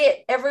that's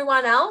it.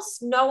 Everyone else,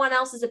 no one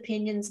else's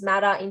opinions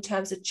matter in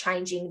terms of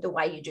changing the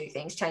way you do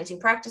things, changing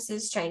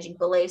practices, changing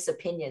beliefs,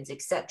 opinions,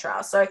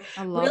 etc. So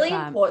really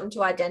important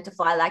to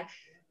identify like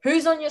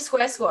who's on your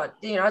square squad.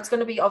 It's going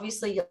to be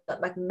obviously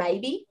like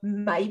maybe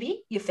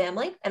your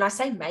family. And I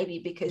say maybe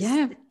because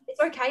it's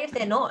okay if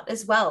they're not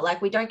as well.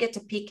 Like we don't get to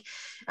pick.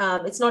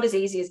 It's not as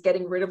easy as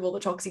getting rid of all the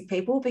toxic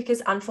people,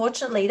 because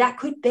unfortunately that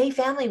could be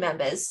family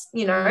members,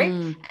 you know,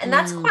 and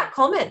that's quite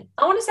common.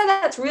 I want to say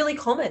that's really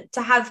common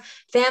to have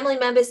family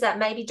members that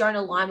maybe don't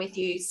align with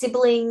you,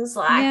 siblings,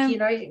 like, you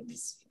know,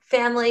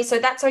 family. So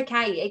that's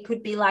okay. It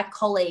could be like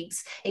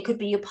colleagues, it could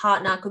be your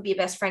partner, could be a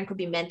best friend, could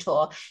be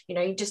mentor, you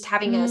know, just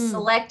having a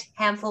select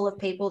handful of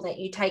people that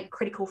you take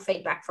critical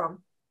feedback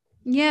from.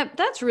 Yeah,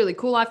 that's really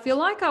cool. I feel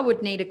like I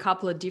would need a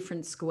couple of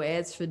different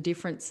squares for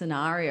different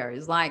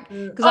scenarios. Like,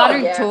 because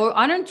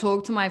I don't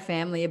talk to my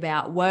family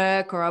about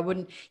work, or I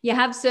wouldn't, you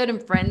have certain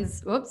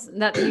friends,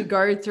 that you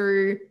go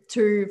through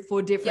to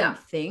for different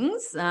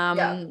things.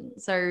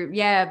 So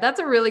yeah, that's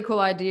a really cool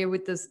idea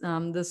with this,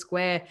 the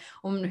square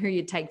on who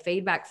you take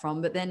feedback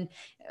from. But then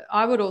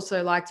I would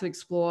also like to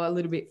explore a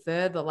little bit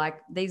further,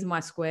 like these are my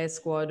square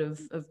squad of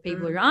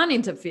people who aren't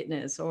into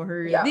fitness, or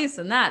who this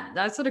and that.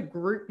 I sort of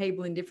group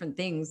people in different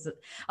things.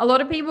 A lot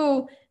of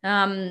people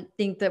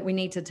think that we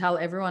need to tell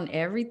everyone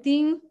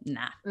everything.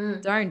 Nah,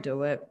 don't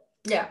do it.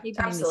 Yeah, keep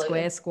them in the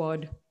square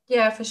squad.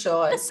 Yeah, for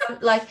sure. So,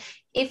 like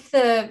if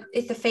the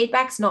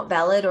feedback's not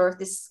valid, or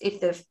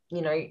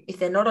if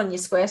they're not on your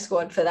square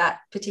squad for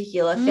that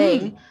particular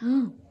thing,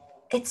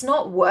 it's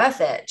not worth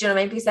it. Do you know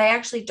what I mean? Because they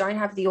actually don't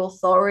have the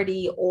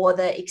authority or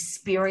the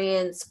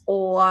experience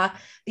or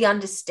the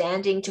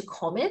understanding to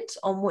comment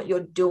on what you're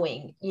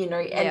doing, you know,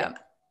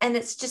 and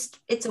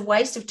it's a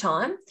waste of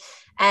time,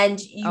 and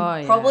you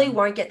probably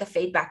won't get the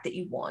feedback that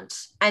you want.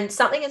 And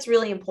something that's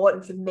really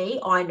important for me,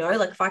 I know,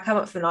 like if I come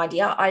up with an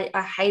idea,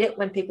 I hate it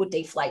when people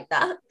deflate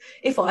that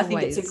if I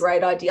think it's a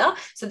great idea.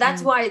 So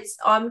that's why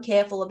I'm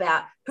careful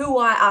about who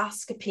I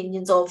ask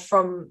opinions of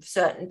from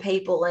certain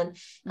people. And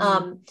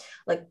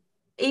like,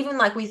 even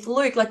like with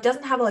Luke, like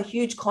doesn't have a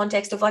huge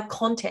context of like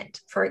content,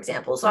 for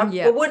example. So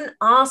I wouldn't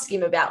ask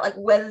him about like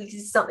whether this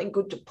is something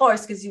good to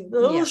post, because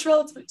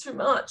Charlotte's a bit too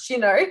much, you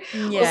know,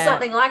 or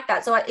something like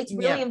that. So it's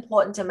really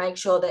important to make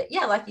sure that,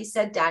 like you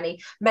said, Danny,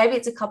 maybe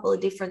it's a couple of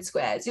different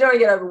squares. You don't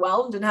get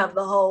overwhelmed and have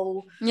the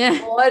whole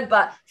board,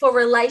 but for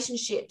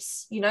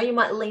relationships, you know, you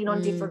might lean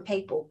on different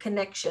people,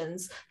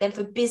 connections. Then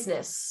for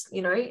business,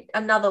 you know,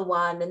 another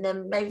one, and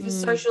then maybe for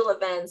social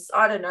events,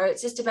 I don't know.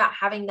 It's just about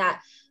having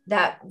that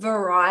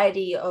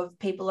variety of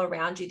people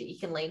around you that you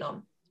can lean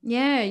on.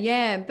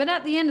 Yeah. But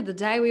at the end of the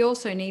day, we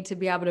also need to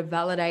be able to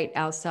validate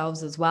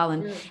ourselves as well.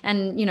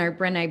 And you know,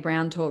 Brené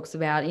Brown talks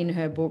about in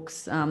her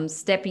books,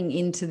 stepping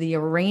into the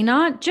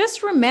arena.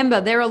 Just remember,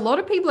 there are a lot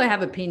of people who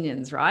have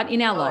opinions, right,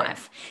 in our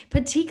life,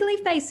 particularly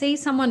if they see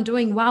someone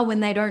doing well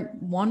when they don't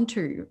want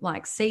to,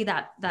 like, see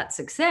that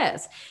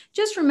success.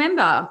 Just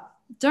remember,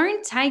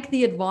 don't take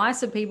the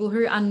advice of people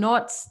who are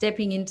not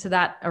stepping into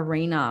that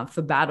arena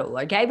for battle,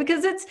 okay?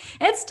 Because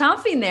it's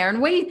tough in there,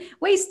 and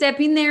we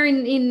step in there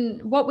in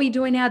what we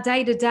do in our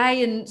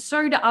day-to-day, and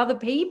so do other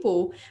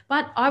people.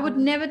 But I would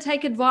never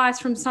take advice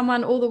from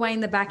someone all the way in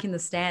the back in the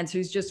stands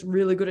who's just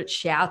really good at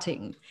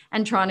shouting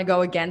and trying to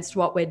go against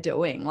what we're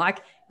doing.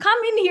 Like, come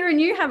in here and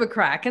you have a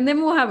crack, and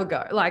then we'll have a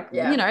go. Like,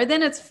 you know,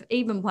 then it's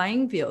even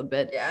playing field.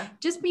 But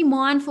just be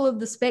mindful of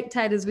the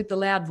spectators with the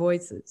loud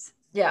voices.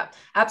 Yeah,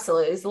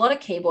 absolutely. There's a lot of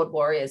keyboard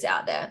warriors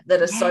out there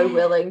that are so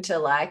willing to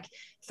like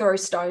throw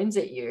stones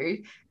at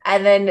you.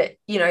 And then,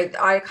 you know,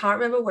 I can't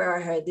remember where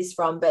I heard this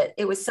from, but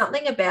it was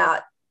something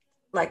about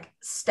like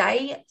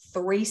stay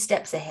 3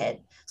 steps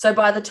ahead. So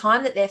by the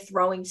time that they're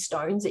throwing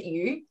stones at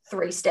you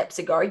 3 steps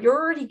ago, you're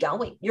already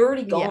going. You're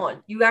already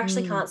gone. You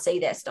actually can't see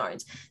their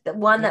stones.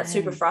 That's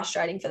super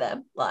frustrating for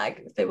them.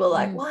 Like people are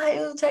like, why are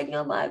you taking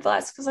on my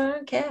advice? Because I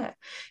don't care.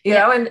 You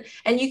know,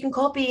 and you can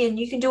copy and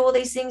you can do all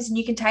these things, and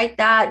you can take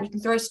that and you can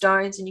throw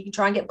stones and you can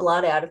try and get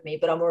blood out of me,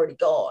 but I'm already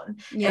gone.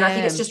 Yeah. And I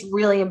think it's just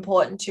really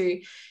important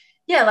to,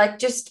 like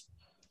just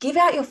give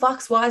out your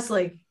fucks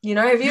wisely. You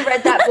know, have you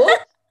read that book?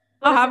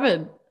 I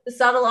haven't. The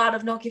Subtle Art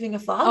of Not Giving a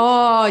Fuck.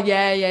 Oh,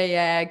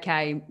 yeah.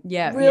 Okay.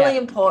 Yeah. Really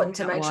important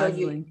to make sure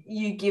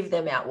you give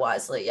them out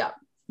wisely. Yeah.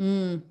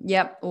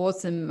 Yep.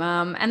 Awesome.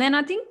 And then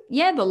I think,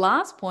 the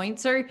last point.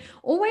 So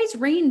always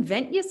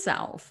reinvent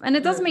yourself. And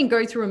it doesn't mean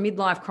go through a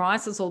midlife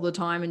crisis all the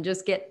time and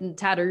just get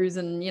tattoos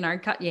and, you know,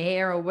 cut your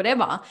hair or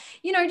whatever.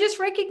 You know, just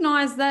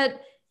recognize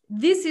that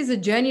this is a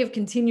journey of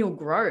continual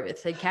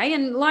growth. Okay.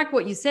 And like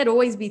what you said,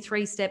 always be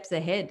 3 steps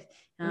ahead.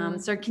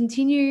 So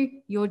continue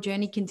your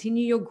journey,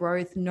 continue your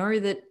growth. Know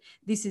that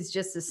this is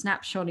just a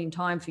snapshot in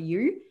time for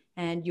you,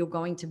 and you're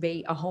going to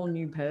be a whole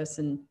new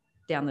person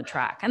down the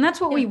track. And that's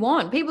what we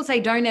want. People say,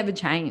 don't ever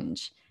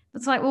change.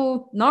 It's like,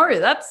 well, no,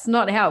 that's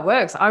not how it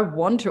works. I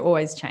want to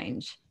always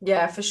change.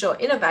 Yeah, for sure.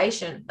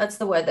 Innovation. That's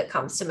the word that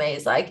comes to me,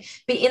 is like,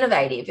 be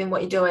innovative in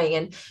what you're doing.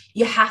 And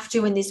you have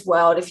to in this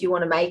world, if you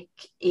want to make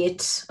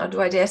it, or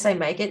do I dare say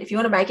make it? If you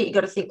want to make it, you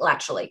got to think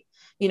laterally.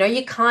 You know,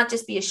 you can't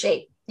just be a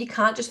sheep. you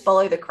can't just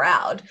follow the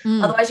crowd.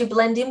 Otherwise you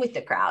blend in with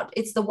the crowd.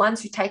 It's the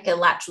ones who take a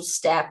lateral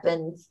step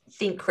and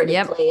think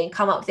critically and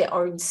come up with their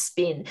own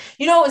spin.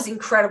 You know, it was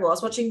incredible. I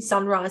was watching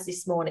Sunrise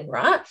this morning,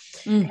 right?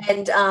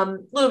 And a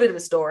little bit of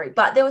a story,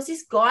 but there was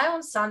this guy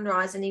on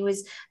Sunrise, and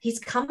he's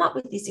come up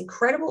with this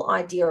incredible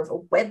idea of a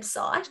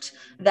website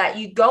that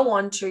you go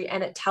onto,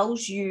 and it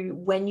tells you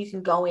when you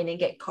can go in and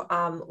get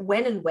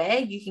when and where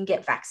you can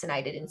get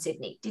vaccinated in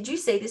Sydney. Did you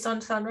see this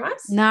on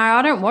Sunrise? No,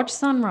 I don't watch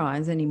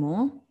Sunrise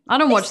anymore. I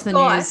don't watch the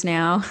news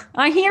now.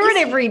 I hear it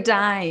every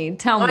day.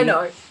 Tell me. I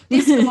know.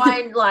 This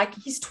guy in like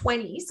his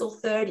 20s or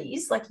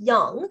 30s, like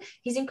young,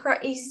 he's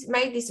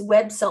made this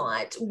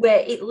website where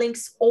it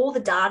links all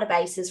the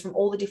databases from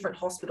all the different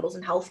hospitals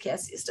and healthcare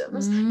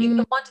systems. You can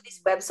go onto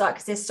this website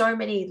because there's so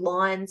many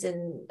lines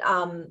and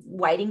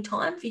waiting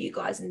time for you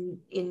guys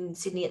in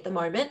Sydney at the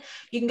moment.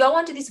 You can go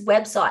onto this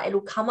website.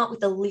 It'll come up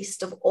with a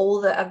list of all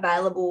the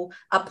available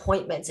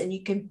appointments, and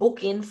you can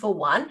book in for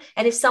one.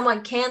 And if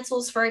someone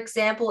cancels, for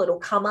example, it'll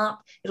come up.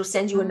 It'll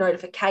send you a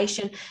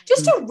notification.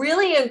 Just a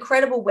really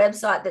incredible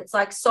website that's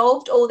like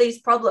solved all these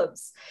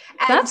problems.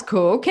 And that's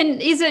cool.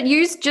 Is it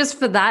used just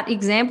for that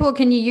example? Or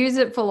can you use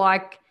it for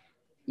like,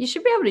 you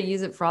should be able to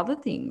use it for other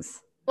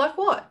things? Like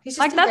what?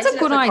 Like that's a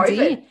good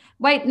idea.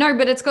 Wait, no,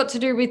 but it's got to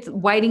do with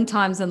waiting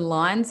times and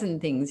lines and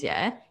things.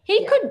 Yeah.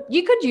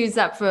 You could use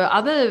that for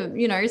other,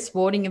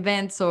 sporting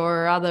events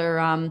or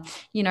other,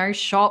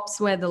 shops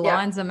where the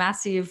lines are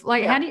massive.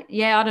 Like I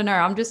don't know.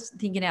 I'm just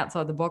thinking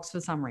outside the box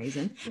for some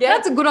reason. Yeah.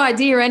 That's a good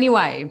idea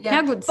anyway. Yeah.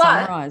 How good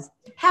Sunrise.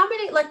 How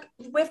many, like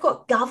we've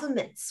got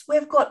governments,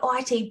 we've got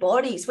IT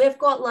bodies, we've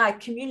got like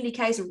community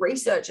case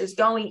researchers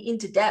going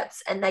into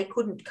depths, and they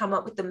couldn't come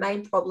up with the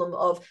main problem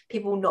of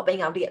people not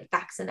being able to get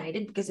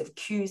vaccinated because of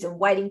queues and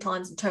waiting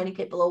times and turning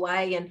people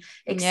away and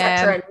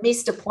etc. and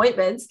missed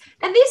appointments.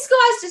 And this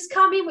guy's just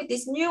come in with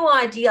this new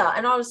idea,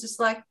 and I was just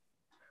like,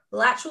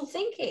 lateral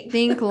thinking.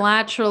 Think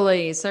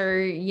laterally. So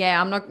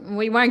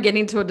we won't get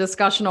into a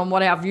discussion on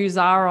what our views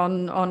are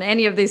on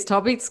any of these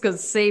topics,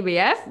 because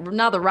CBF,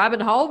 another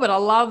rabbit hole, but I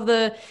love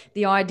the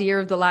idea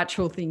of the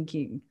lateral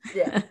thinking.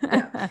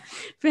 Yeah.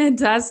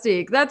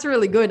 Fantastic. That's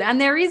really good.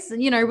 And there is,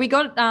 we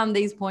got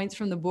these points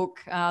from the book,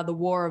 The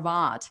War of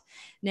Art.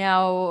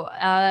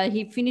 Now,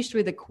 he finished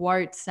with a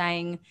quote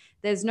saying,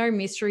 "There's no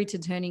mystery to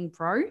turning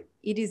pro.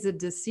 It is a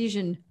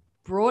decision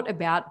brought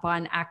about by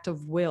an act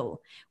of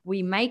will.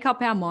 We make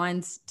up our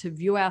minds to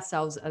view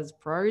ourselves as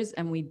pros,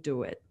 and we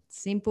do it.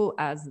 Simple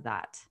as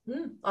that."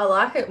 I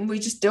like it. We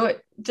just do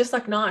it, just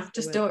like Nike.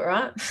 Just do it,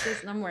 right?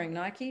 I'm wearing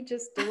Nike.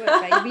 Just do it,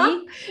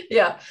 baby.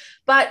 Yeah.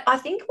 But I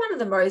think one of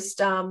the most,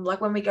 like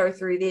when we go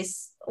through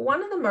this,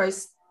 one of the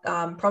most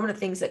prominent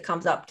things that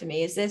comes up to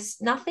me is there's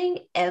nothing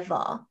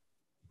ever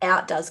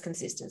outdoes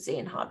consistency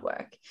and hard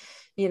work.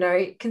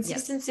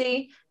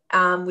 Consistency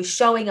with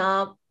showing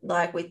up,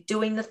 like with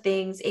doing the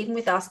things, even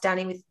with us,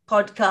 Danny, with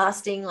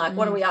podcasting, like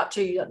what are we up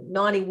to?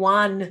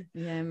 91.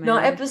 Yeah, man. No,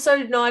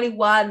 episode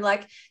 91.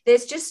 Like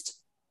there's just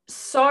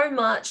so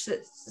much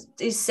that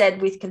is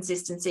said with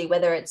consistency,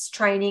 whether it's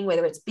training,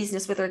 whether it's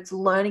business, whether it's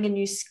learning a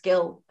new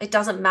skill. It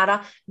doesn't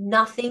matter.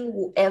 Nothing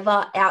will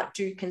ever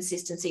outdo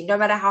consistency. No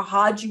matter how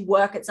hard you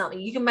work at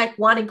something, you can make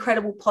one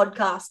incredible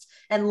podcast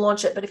and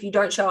launch it, but if you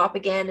don't show up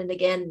again and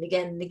again and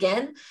again and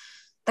again,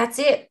 that's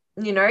it.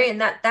 And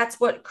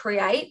that's what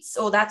creates,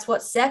 or that's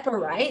what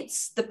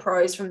separates the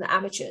pros from the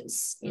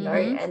amateurs,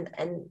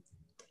 and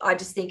I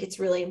just think it's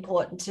really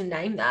important to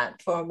name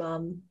that from,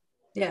 I'm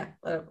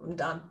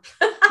done.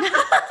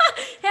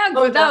 How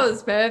good. That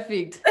was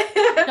perfect.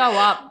 Show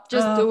up.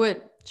 Just do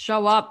it.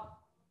 Show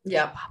up.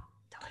 Yeah.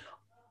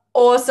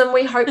 Awesome.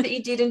 We hope that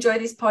you did enjoy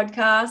this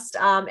podcast.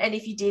 And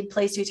if you did,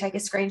 please do take a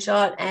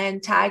screenshot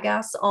and tag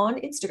us on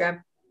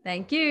Instagram.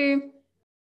 Thank you.